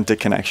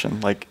authentic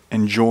connection, like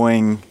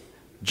enjoying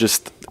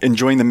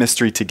the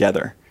mystery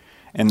together.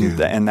 And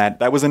and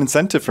that was an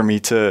incentive for me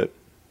to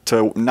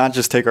not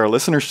just take our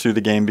listeners through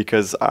the game,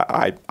 because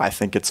I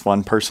think it's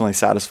fun, personally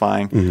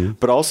satisfying,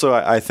 but also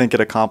I think it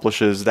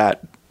accomplishes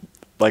that,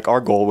 like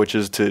our goal, which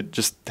is to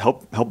just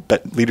help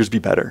leaders be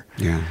better.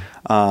 Yeah.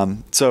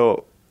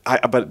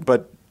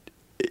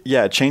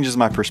 It changes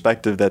my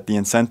perspective that the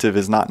incentive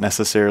is not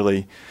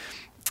necessarily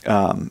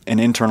an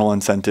internal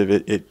incentive.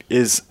 It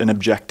is an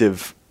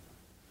objective,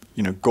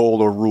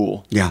 goal or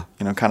rule. Yeah.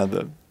 Kind of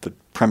the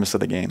premise of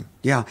the game.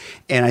 Yeah.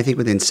 And I think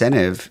with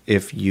incentive,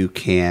 if you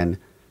can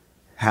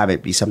have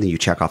it be something you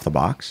check off the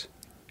box,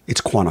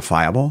 it's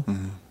quantifiable,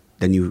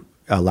 then you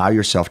allow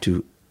yourself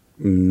to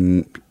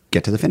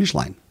get to the finish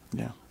line.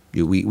 Yeah.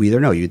 We either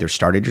know you either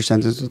started your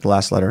sentence with the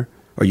last letter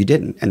or you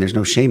didn't, and there's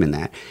no shame in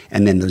that.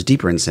 And then those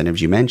deeper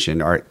incentives you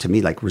mentioned are, to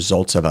me, like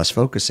results of us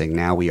focusing.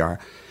 Now we're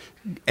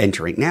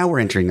entering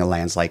the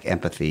lands like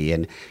empathy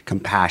and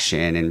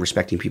compassion and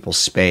respecting people's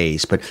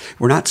space, but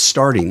we're not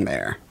starting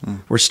there.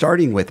 We're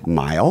starting with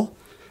Mile,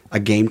 a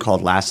game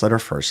called Last Letter,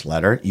 First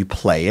Letter. You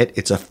play it.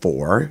 It's a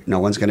 4. No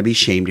one's going to be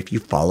shamed if you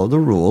follow the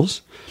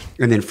rules.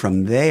 And then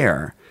from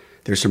there,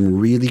 there's some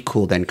really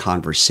cool then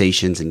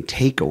conversations and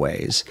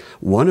takeaways.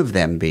 One of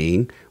them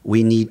being,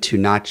 we need to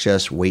not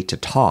just wait to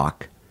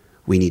talk,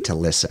 we need to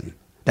listen.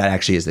 That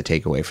actually is the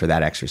takeaway for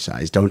that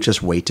exercise. Don't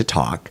just wait to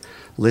talk,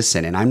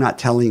 listen. And I'm not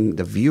telling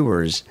the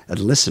viewers and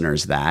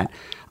listeners that.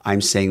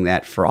 I'm saying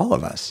that for all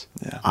of us.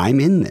 Yeah. I'm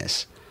in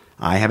this.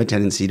 I have a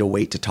tendency to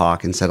wait to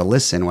talk instead of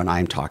listen when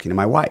I'm talking to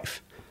my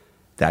wife.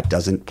 That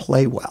doesn't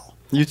play well.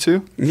 You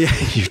too? Yeah,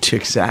 you too,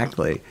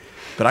 exactly.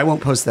 But I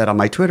won't post that on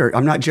my Twitter.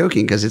 I'm not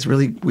joking, because it's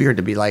really weird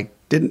to be like,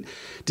 didn't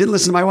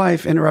listen to my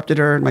wife, interrupted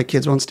her, and my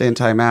kids won't stay in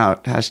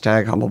timeout.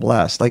 # humble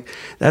blessed. Like,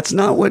 that's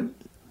not what...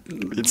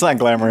 It's not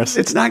glamorous.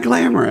 It's not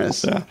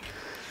glamorous. Yeah.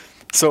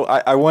 So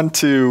I want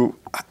to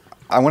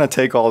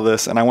take all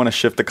this and I want to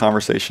shift the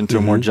conversation to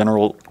a more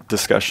general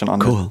discussion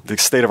on the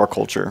state of our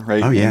culture,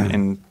 right? Oh, yeah.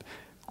 And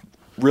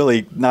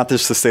really not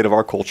just the state of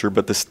our culture,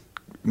 but this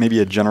maybe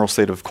a general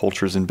state of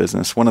cultures in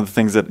business. One of the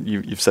things that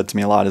you've said to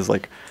me a lot is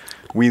like,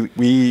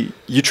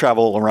 you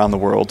travel around the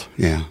world,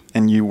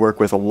 and you work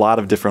with a lot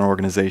of different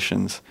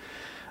organizations.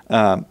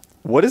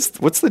 What's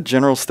the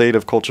general state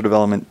of culture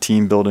development,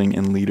 team building,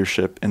 and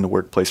leadership in the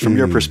workplace from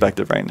your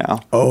perspective right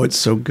now? Oh, it's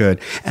so good.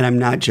 And I'm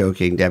not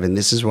joking, Devin.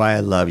 This is why I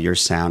love your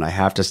sound.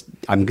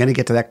 I'm going to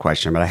get to that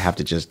question, but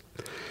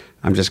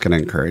I'm just going to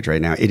encourage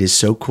right now. It is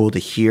so cool to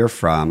hear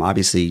from,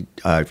 obviously,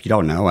 if you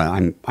don't know,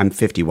 I'm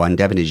 51.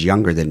 Devin is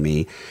younger than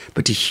me.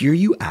 But to hear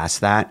you ask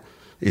that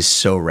is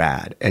so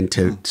rad. And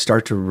to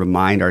start to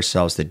remind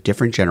ourselves that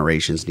different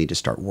generations need to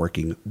start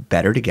working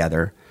better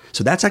together.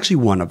 So that's actually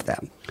one of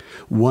them.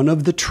 One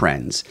of the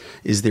trends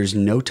is there's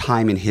no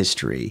time in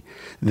history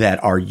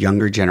that our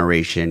younger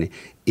generation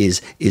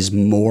is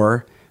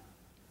more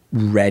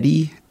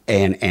ready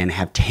and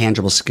have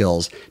tangible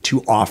skills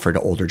to offer to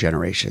older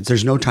generations.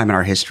 There's no time in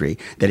our history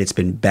that it's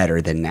been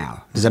better than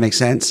now. Does that make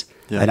sense?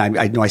 Yeah. And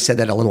I know I said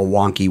that a little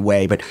wonky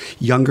way, but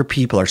younger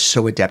people are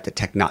so adept at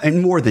technology,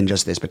 and more than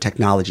just this, but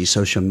technology,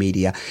 social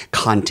media,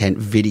 content,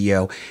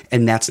 video,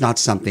 and that's not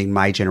something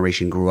my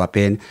generation grew up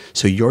in.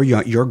 So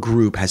your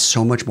group has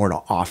so much more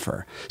to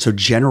offer. So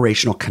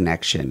generational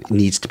connection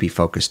needs to be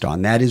focused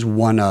on. That is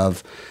one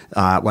of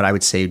what I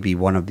would say would be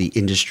one of the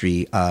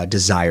industry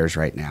desires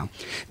right now.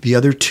 The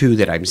other two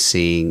that I'm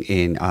seeing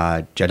in,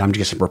 I'm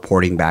just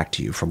reporting back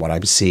to you from what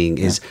I'm seeing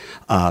is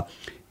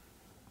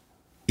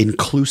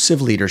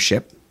inclusive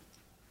leadership,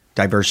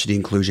 diversity,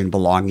 inclusion,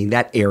 belonging.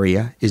 That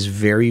area is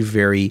very,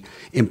 very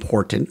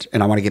important.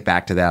 And I want to get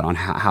back to that on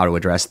how to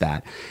address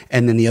that.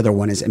 And then the other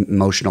one is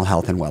emotional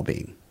health and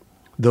well-being.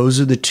 Those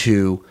are the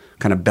two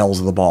kind of bells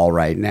of the ball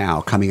right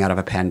now coming out of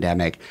a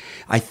pandemic.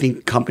 I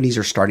think companies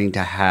are starting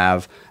to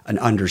have an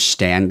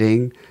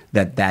understanding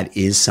that that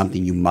is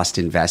something you must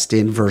invest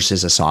in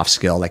versus a soft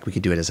skill, like we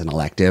could do it as an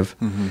elective.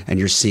 Mm-hmm. And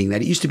you're seeing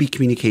that it used to be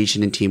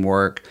communication and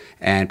teamwork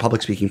and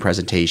public speaking,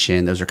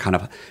 presentation. Those are kind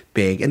of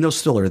big, and those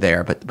still are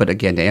there. But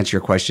again, to answer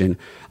your question,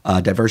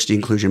 diversity,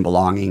 inclusion,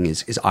 belonging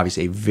is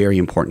obviously a very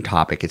important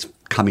topic. It's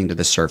coming to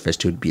the surface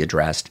to be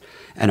addressed.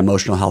 And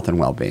emotional health and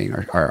well-being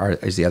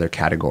is the other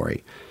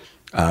category.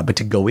 But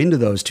to go into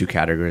those two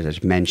categories,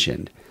 as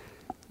mentioned,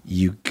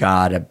 you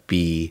gotta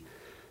be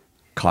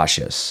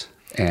cautious.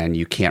 And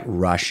you can't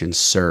rush and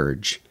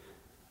surge,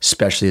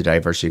 especially the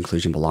diversity,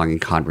 inclusion, belonging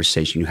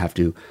conversation. You have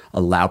to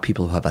allow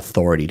people who have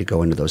authority to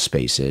go into those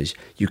spaces.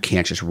 You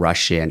can't just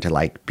rush in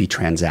to be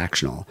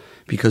transactional,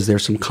 because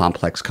there's some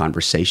complex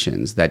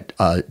conversations that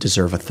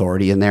deserve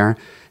authority in there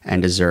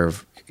and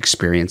deserve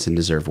experience and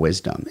deserve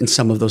wisdom. In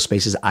some of those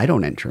spaces I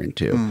don't enter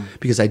into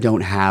because I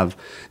don't have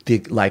the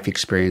life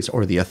experience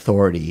or the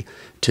authority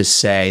to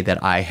say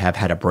that I have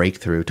had a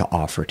breakthrough to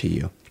offer to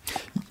you.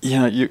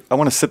 Yeah, I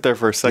want to sit there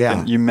for a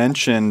second. Yeah. You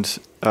mentioned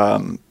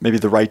maybe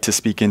the right to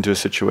speak into a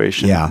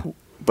situation. Yeah.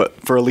 But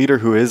for a leader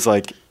who is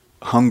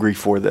hungry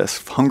for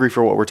this, hungry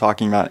for what we're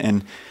talking about,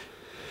 and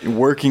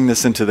working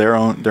this into their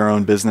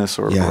own business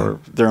or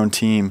their own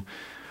team,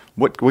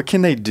 what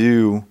can they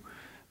do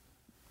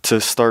to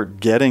start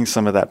getting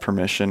some of that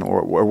permission,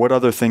 or what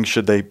other things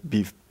should they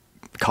be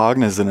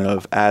cognizant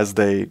of as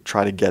they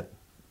try to get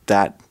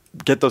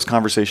those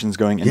conversations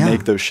going and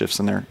make those shifts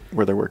in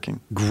where they're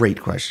working?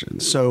 Great question.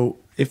 So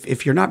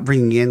if you're not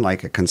bringing in a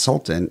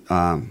consultant,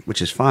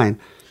 which is fine,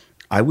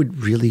 I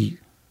would really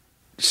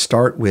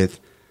start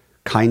with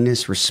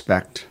kindness,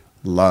 respect,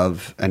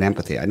 love, and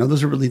empathy. I know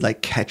those are really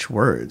catch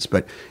words,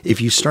 but if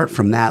you start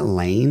from that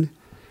lane,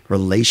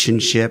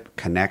 relationship,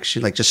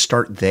 connection, just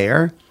start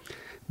there,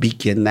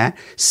 begin that.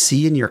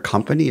 See in your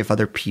company if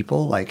other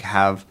people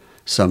have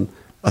some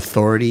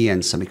authority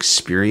and some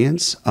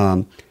experience.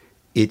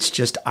 It's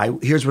just,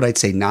 here's what I'd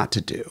say not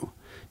to do.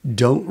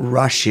 Don't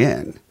rush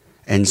in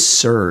and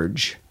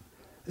surge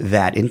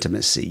that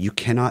intimacy. You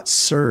cannot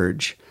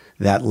surge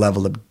that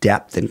level of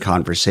depth in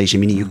conversation,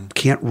 meaning you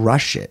can't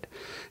rush it.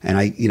 And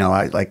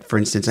I for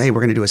instance, hey, we're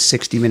going to do a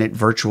 60-minute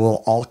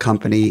virtual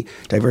all-company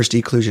diversity,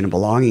 inclusion, and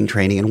belonging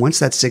training. And once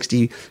that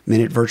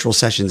 60-minute virtual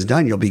session's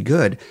done, you'll be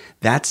good.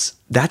 That's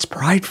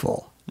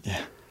prideful.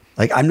 Yeah.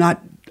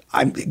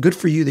 I'm good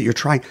for you that you're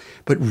trying,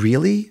 but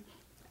really,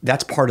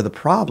 that's part of the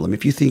problem.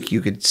 If you think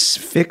you could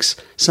fix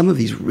some of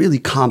these really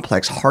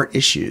complex heart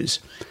issues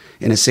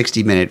in a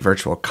 60-minute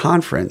virtual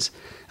conference,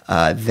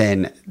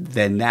 then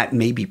that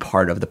may be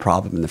part of the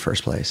problem in the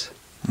first place.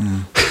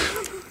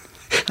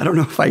 I don't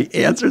know if I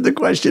answered the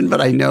question,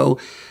 but I know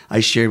I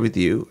shared with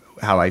you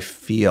how I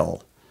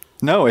feel.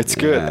 No, it's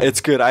good.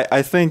 It's good.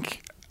 I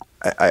think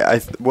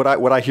what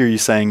I hear you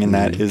saying in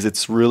that is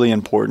it's really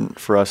important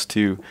for us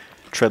to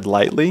tread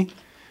lightly,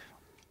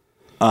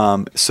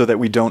 so that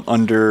we don't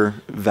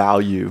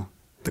undervalue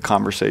the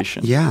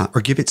conversation. Yeah,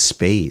 or give it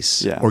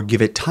space, or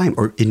give it time,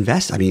 or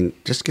invest.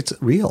 Just get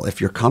real.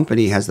 If your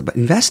company has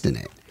invest in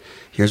it.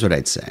 Here's what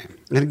I'd say.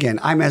 And again,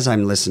 as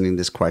I'm listening to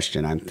this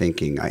question, I'm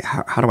thinking,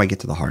 how do I get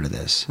to the heart of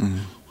this?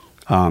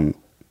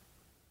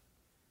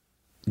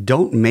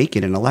 Don't make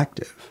it an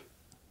elective.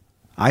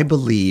 I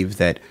believe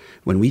that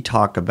when we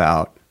talk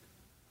about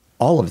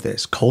all of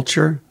this,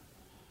 culture,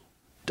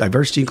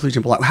 diversity,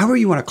 inclusion, belonging, however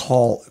you want to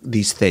call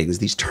these things,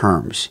 these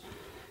terms,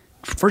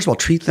 first of all,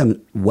 treat them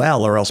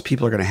well, or else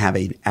people are going to have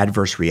an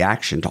adverse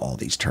reaction to all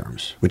these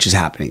terms, which is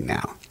happening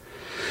now.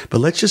 But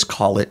let's just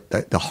call it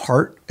the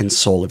heart and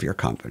soul of your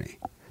company.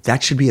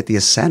 That should be at the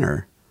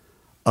center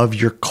of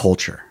your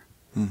culture.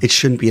 It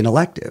shouldn't be an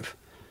elective.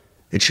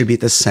 It should be at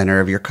the center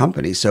of your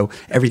company. So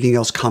everything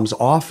else comes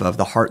off of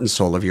the heart and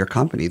soul of your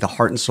company, the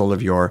heart and soul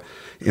of your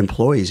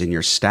employees and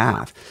your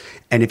staff.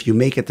 And if you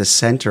make it the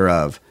center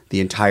of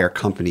the entire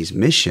company's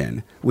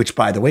mission, which,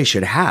 by the way,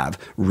 should have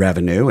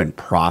revenue and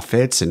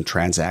profits and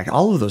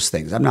all of those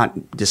things. I'm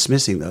not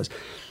dismissing those.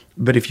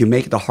 But if you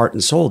make it the heart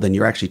and soul, then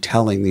you're actually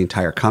telling the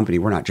entire company,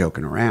 we're not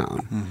joking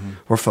around.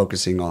 We're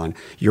focusing on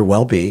your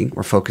well-being.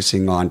 We're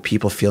focusing on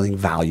people feeling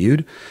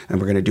valued. And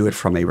we're going to do it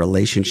from a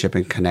relationship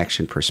and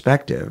connection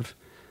perspective.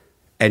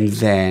 And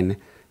then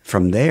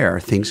from there,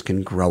 things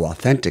can grow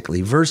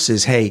authentically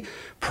versus, hey,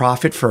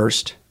 profit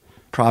first.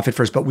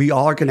 But we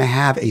all are going to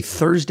have a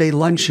Thursday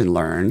lunch and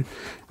learn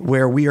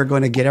where we are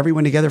going to get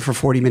everyone together for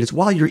 40 minutes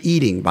while you're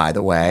eating, by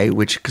the way,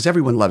 because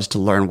everyone loves to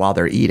learn while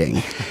they're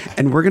eating.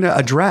 And we're going to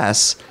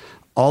address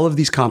all of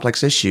these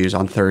complex issues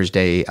on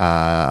Thursday,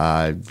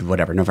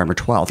 November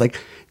 12th. Like,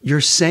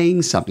 you're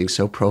saying something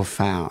so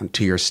profound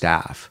to your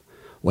staff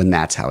when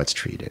that's how it's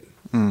treated.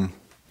 Well,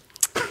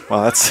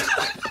 that's...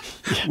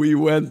 We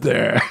went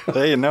there.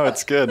 Hey, no,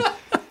 it's good.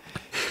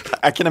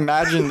 I can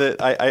imagine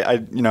that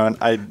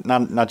I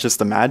not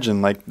just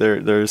imagine, like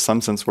there's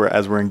some sense where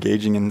as we're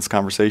engaging in this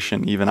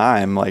conversation, even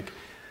I'm like,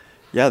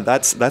 yeah,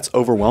 that's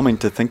overwhelming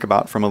to think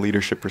about from a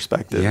leadership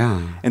perspective.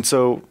 Yeah. And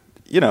so,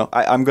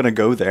 I'm going to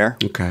go there.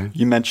 Okay.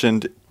 You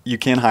mentioned you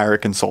can hire a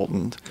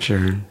consultant.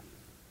 Sure.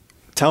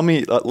 Tell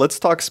me, let's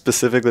talk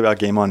specifically about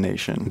Game On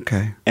Nation.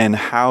 Okay. And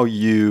how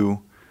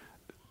you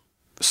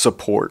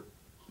support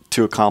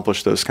to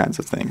accomplish those kinds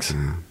of things.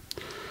 Yeah.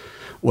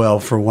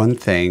 Well, for one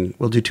thing,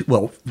 we'll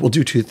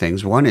do two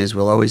things. One is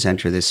we'll always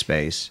enter this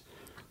space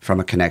from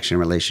a connection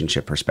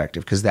relationship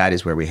perspective, because that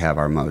is where we have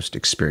our most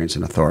experience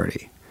and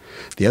authority.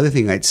 The other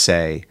thing I'd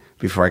say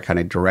before I kind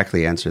of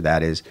directly answer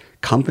that is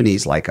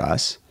companies like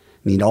us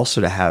need also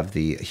to have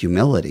the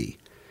humility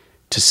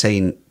to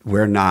say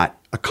we're not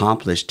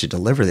accomplished to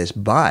deliver this,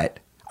 but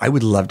I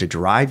would love to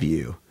drive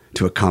you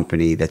to a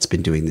company that's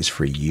been doing this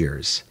for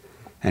years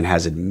and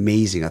has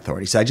amazing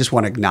authority. So I just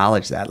want to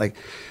acknowledge that.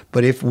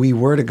 But if we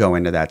were to go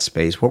into that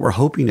space, what we're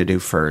hoping to do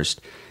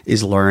first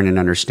is learn and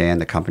understand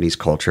the company's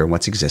culture and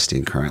what's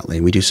existing currently.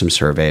 And we do some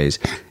surveys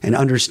and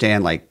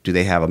understand, do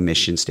they have a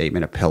mission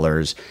statement of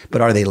pillars,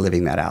 but are they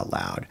living that out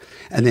loud?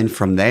 And then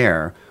from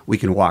there, we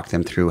can walk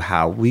them through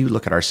how we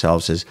look at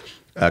ourselves as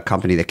a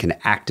company that can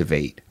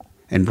activate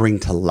and bring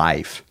to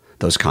life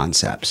those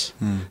concepts.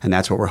 And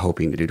that's what we're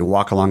hoping to do, to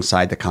walk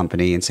alongside the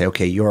company and say,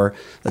 okay,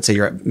 let's say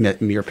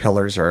your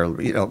pillars are,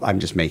 I'm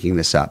just making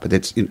this up, but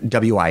it's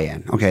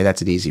WIN. Okay,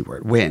 that's an easy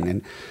word, win.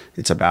 And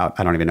it's about,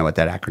 I don't even know what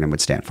that acronym would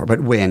stand for,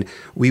 but win.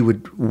 We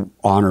would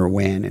honor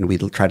win, and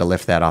we'd try to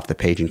lift that off the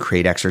page and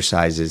create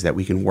exercises that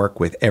we can work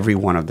with every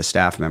one of the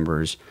staff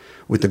members,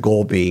 with the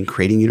goal being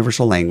creating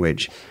universal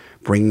language,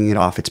 bringing it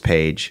off its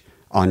page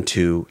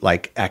onto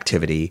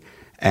activity,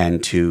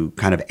 and to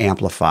kind of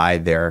amplify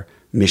their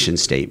mission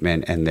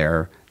statement and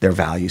their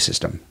value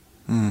system.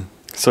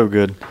 So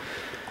good.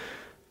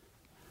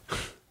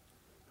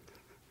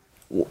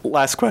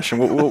 Last question.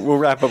 We'll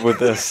wrap up with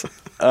this.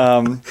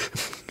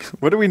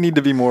 What do we need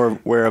to be more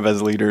aware of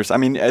as leaders? I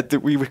mean,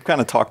 we've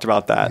kind of talked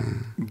about that,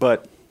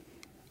 but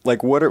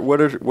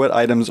what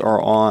items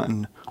are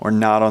on or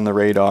not on the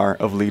radar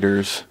of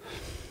leaders,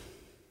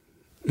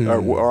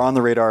 or on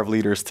the radar of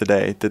leaders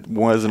today that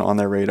wasn't on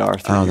their radar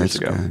 3 years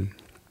ago? Good.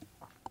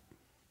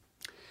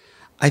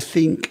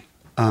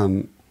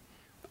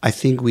 I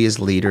think we as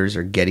leaders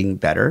are getting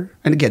better.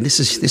 And again, this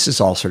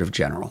is all sort of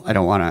general. I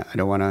don't want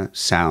to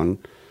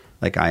sound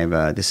like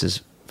this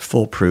is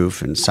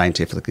foolproof and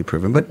scientifically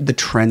proven, but the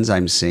trends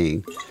I'm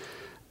seeing,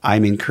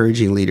 I'm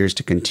encouraging leaders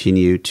to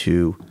continue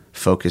to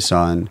focus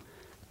on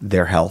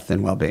their health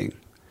and well-being.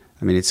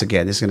 I mean, this is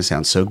going to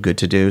sound so good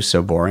to do,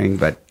 so boring,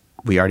 but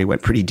we already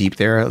went pretty deep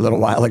there a little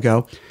while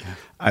ago. Yeah.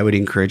 I would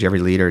encourage every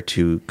leader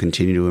to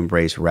continue to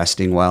embrace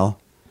resting well,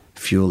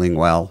 fueling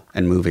well,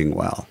 and moving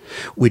well,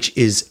 which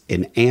is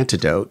an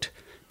antidote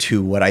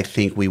to what I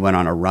think we went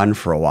on a run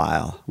for a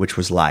while, which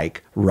was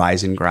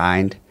rise and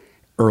grind,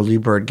 early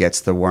bird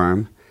gets the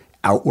worm,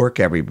 outwork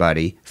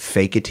everybody,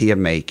 fake it till you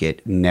make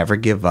it, never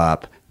give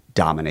up,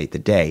 dominate the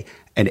day.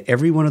 And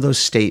every one of those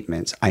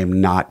statements, I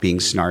am not being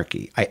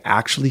snarky. I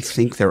actually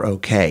think they're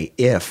okay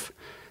if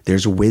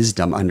there's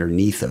wisdom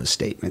underneath those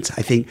statements.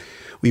 I think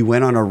we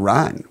went on a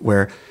run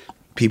where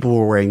people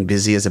were wearing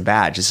busy as a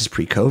badge. This is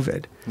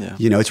pre-COVID. Yeah.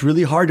 It's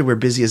really hard to wear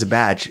busy as a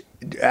badge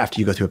after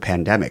you go through a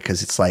pandemic,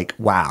 because it's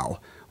wow,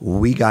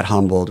 we got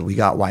humbled, we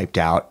got wiped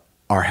out.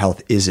 Our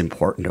health is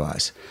important to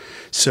us.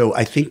 So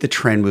I think the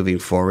trend moving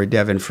forward,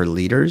 Devin, for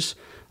leaders,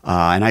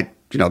 and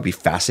it'd be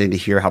fascinating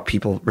to hear how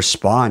people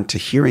respond to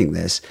hearing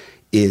this,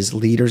 is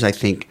leaders, I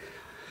think,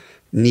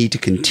 need to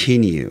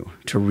continue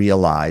to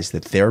realize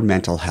that their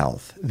mental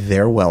health,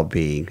 their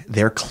well-being,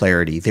 their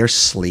clarity, their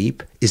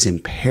sleep is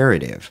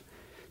imperative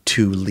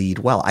to lead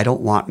well. I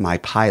don't want my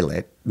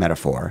pilot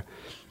metaphor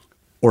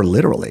or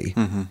literally,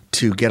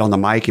 to get on the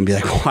mic and be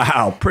like,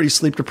 wow, pretty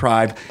sleep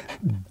deprived,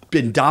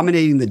 been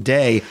dominating the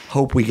day,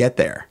 hope we get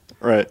there.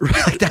 Right.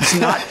 Like that's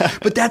not,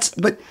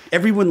 but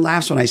everyone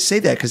laughs when I say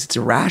that because it's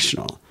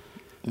irrational.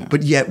 Yeah.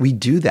 But yet we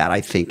do that, I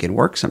think, in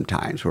work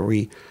sometimes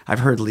where I've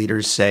heard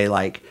leaders say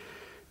like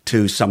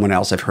to someone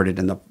else, I've heard it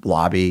in the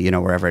lobby,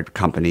 wherever at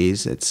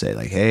companies, it's say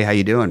like, hey, how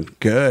you doing?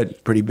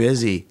 Good, pretty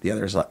busy. The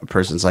other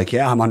person's like,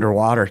 yeah, I'm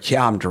underwater.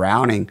 Yeah, I'm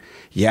drowning.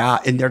 Yeah.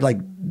 And they're like,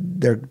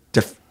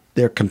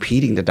 they're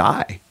competing to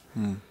die.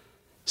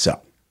 So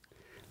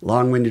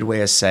long-winded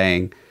way of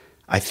saying,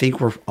 I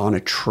think we're on a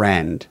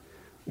trend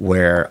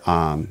where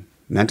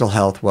mental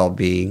health,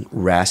 well-being,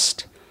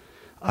 rest,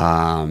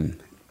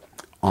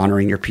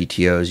 honoring your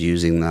PTOs,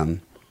 using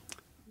them,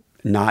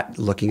 not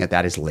looking at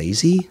that as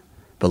lazy,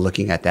 but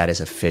looking at that as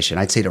efficient.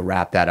 I'd say to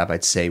wrap that up,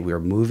 I'd say we're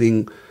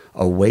moving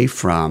away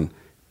from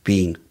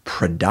being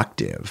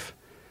productive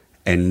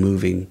and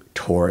moving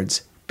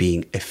towards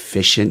being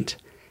efficient,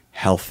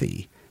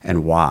 healthy,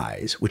 and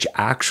wise, which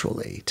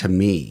actually, to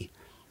me,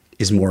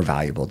 is more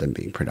valuable than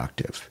being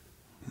productive.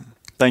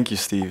 Thank you,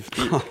 Steve.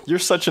 You're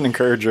such an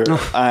encourager,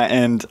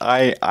 and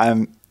I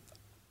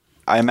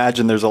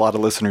imagine there's a lot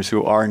of listeners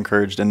who are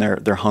encouraged and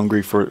they're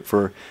hungry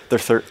for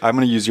their I'm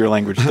going to use your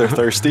language. They're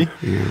thirsty,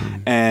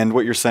 and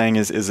what you're saying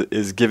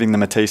is giving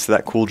them a taste of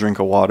that cool drink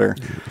of water.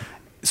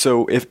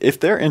 So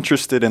if they're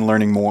interested in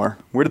learning more,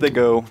 where do they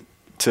go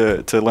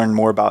to learn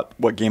more about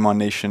what Game On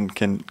Nation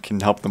can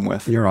help them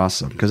with? You're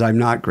awesome, because I'm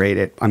not great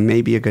at, I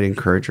may be a good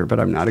encourager, but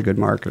I'm not a good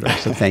marketer.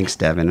 So thanks,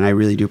 Devin. And I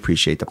really do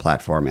appreciate the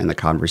platform and the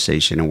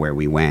conversation and where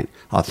we went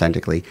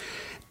authentically.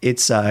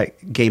 It's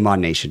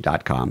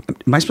GameOnNation.com.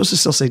 Am I supposed to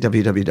still say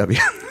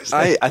www?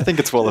 I think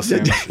it's well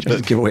assumed.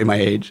 Just give away my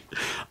age.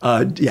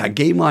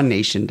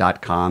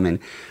 GameOnNation.com. And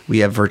we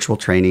have virtual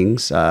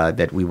trainings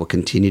that we will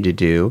continue to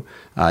do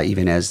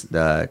even as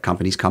the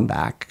companies come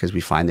back, because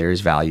we find there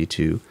is value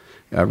to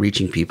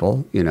reaching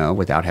people,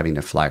 without having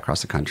to fly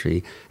across the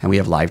country. And we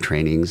have live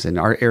trainings, and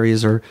our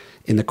areas are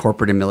in the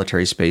corporate and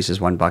military space is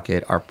one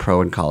bucket, our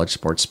pro and college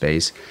sports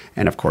space,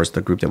 and of course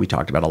the group that we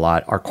talked about a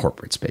lot, our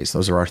corporate space.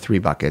 Those are our three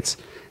buckets.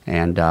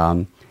 And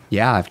if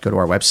you go to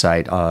our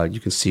website,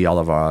 you can see all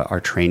of our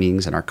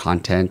trainings and our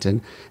content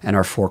and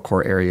our 4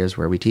 core areas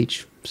where we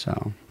teach.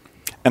 So.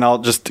 And I'll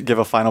just give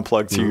a final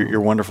plug to your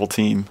wonderful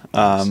team.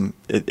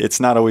 It's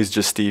not always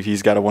just Steve.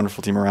 He's got a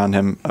wonderful team around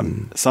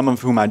him, some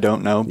of whom I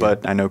don't know,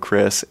 but I know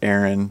Chris,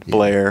 Aaron,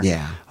 Blair,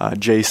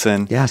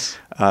 Jason. Yes.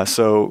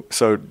 So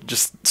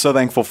just so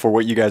thankful for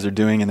what you guys are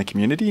doing in the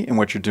community and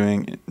what you're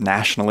doing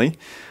nationally.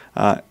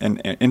 And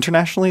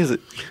internationally, is it?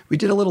 We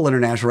did a little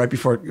international right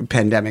before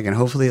pandemic, and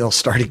hopefully it'll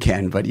start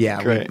again. But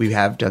we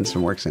have done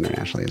some works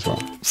internationally as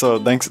well.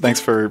 So thanks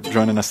for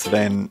joining us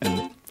today, and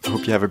I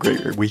hope you have a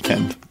great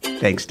weekend.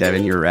 Thanks,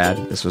 Devin. You're rad.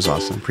 This was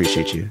awesome.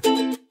 Appreciate you.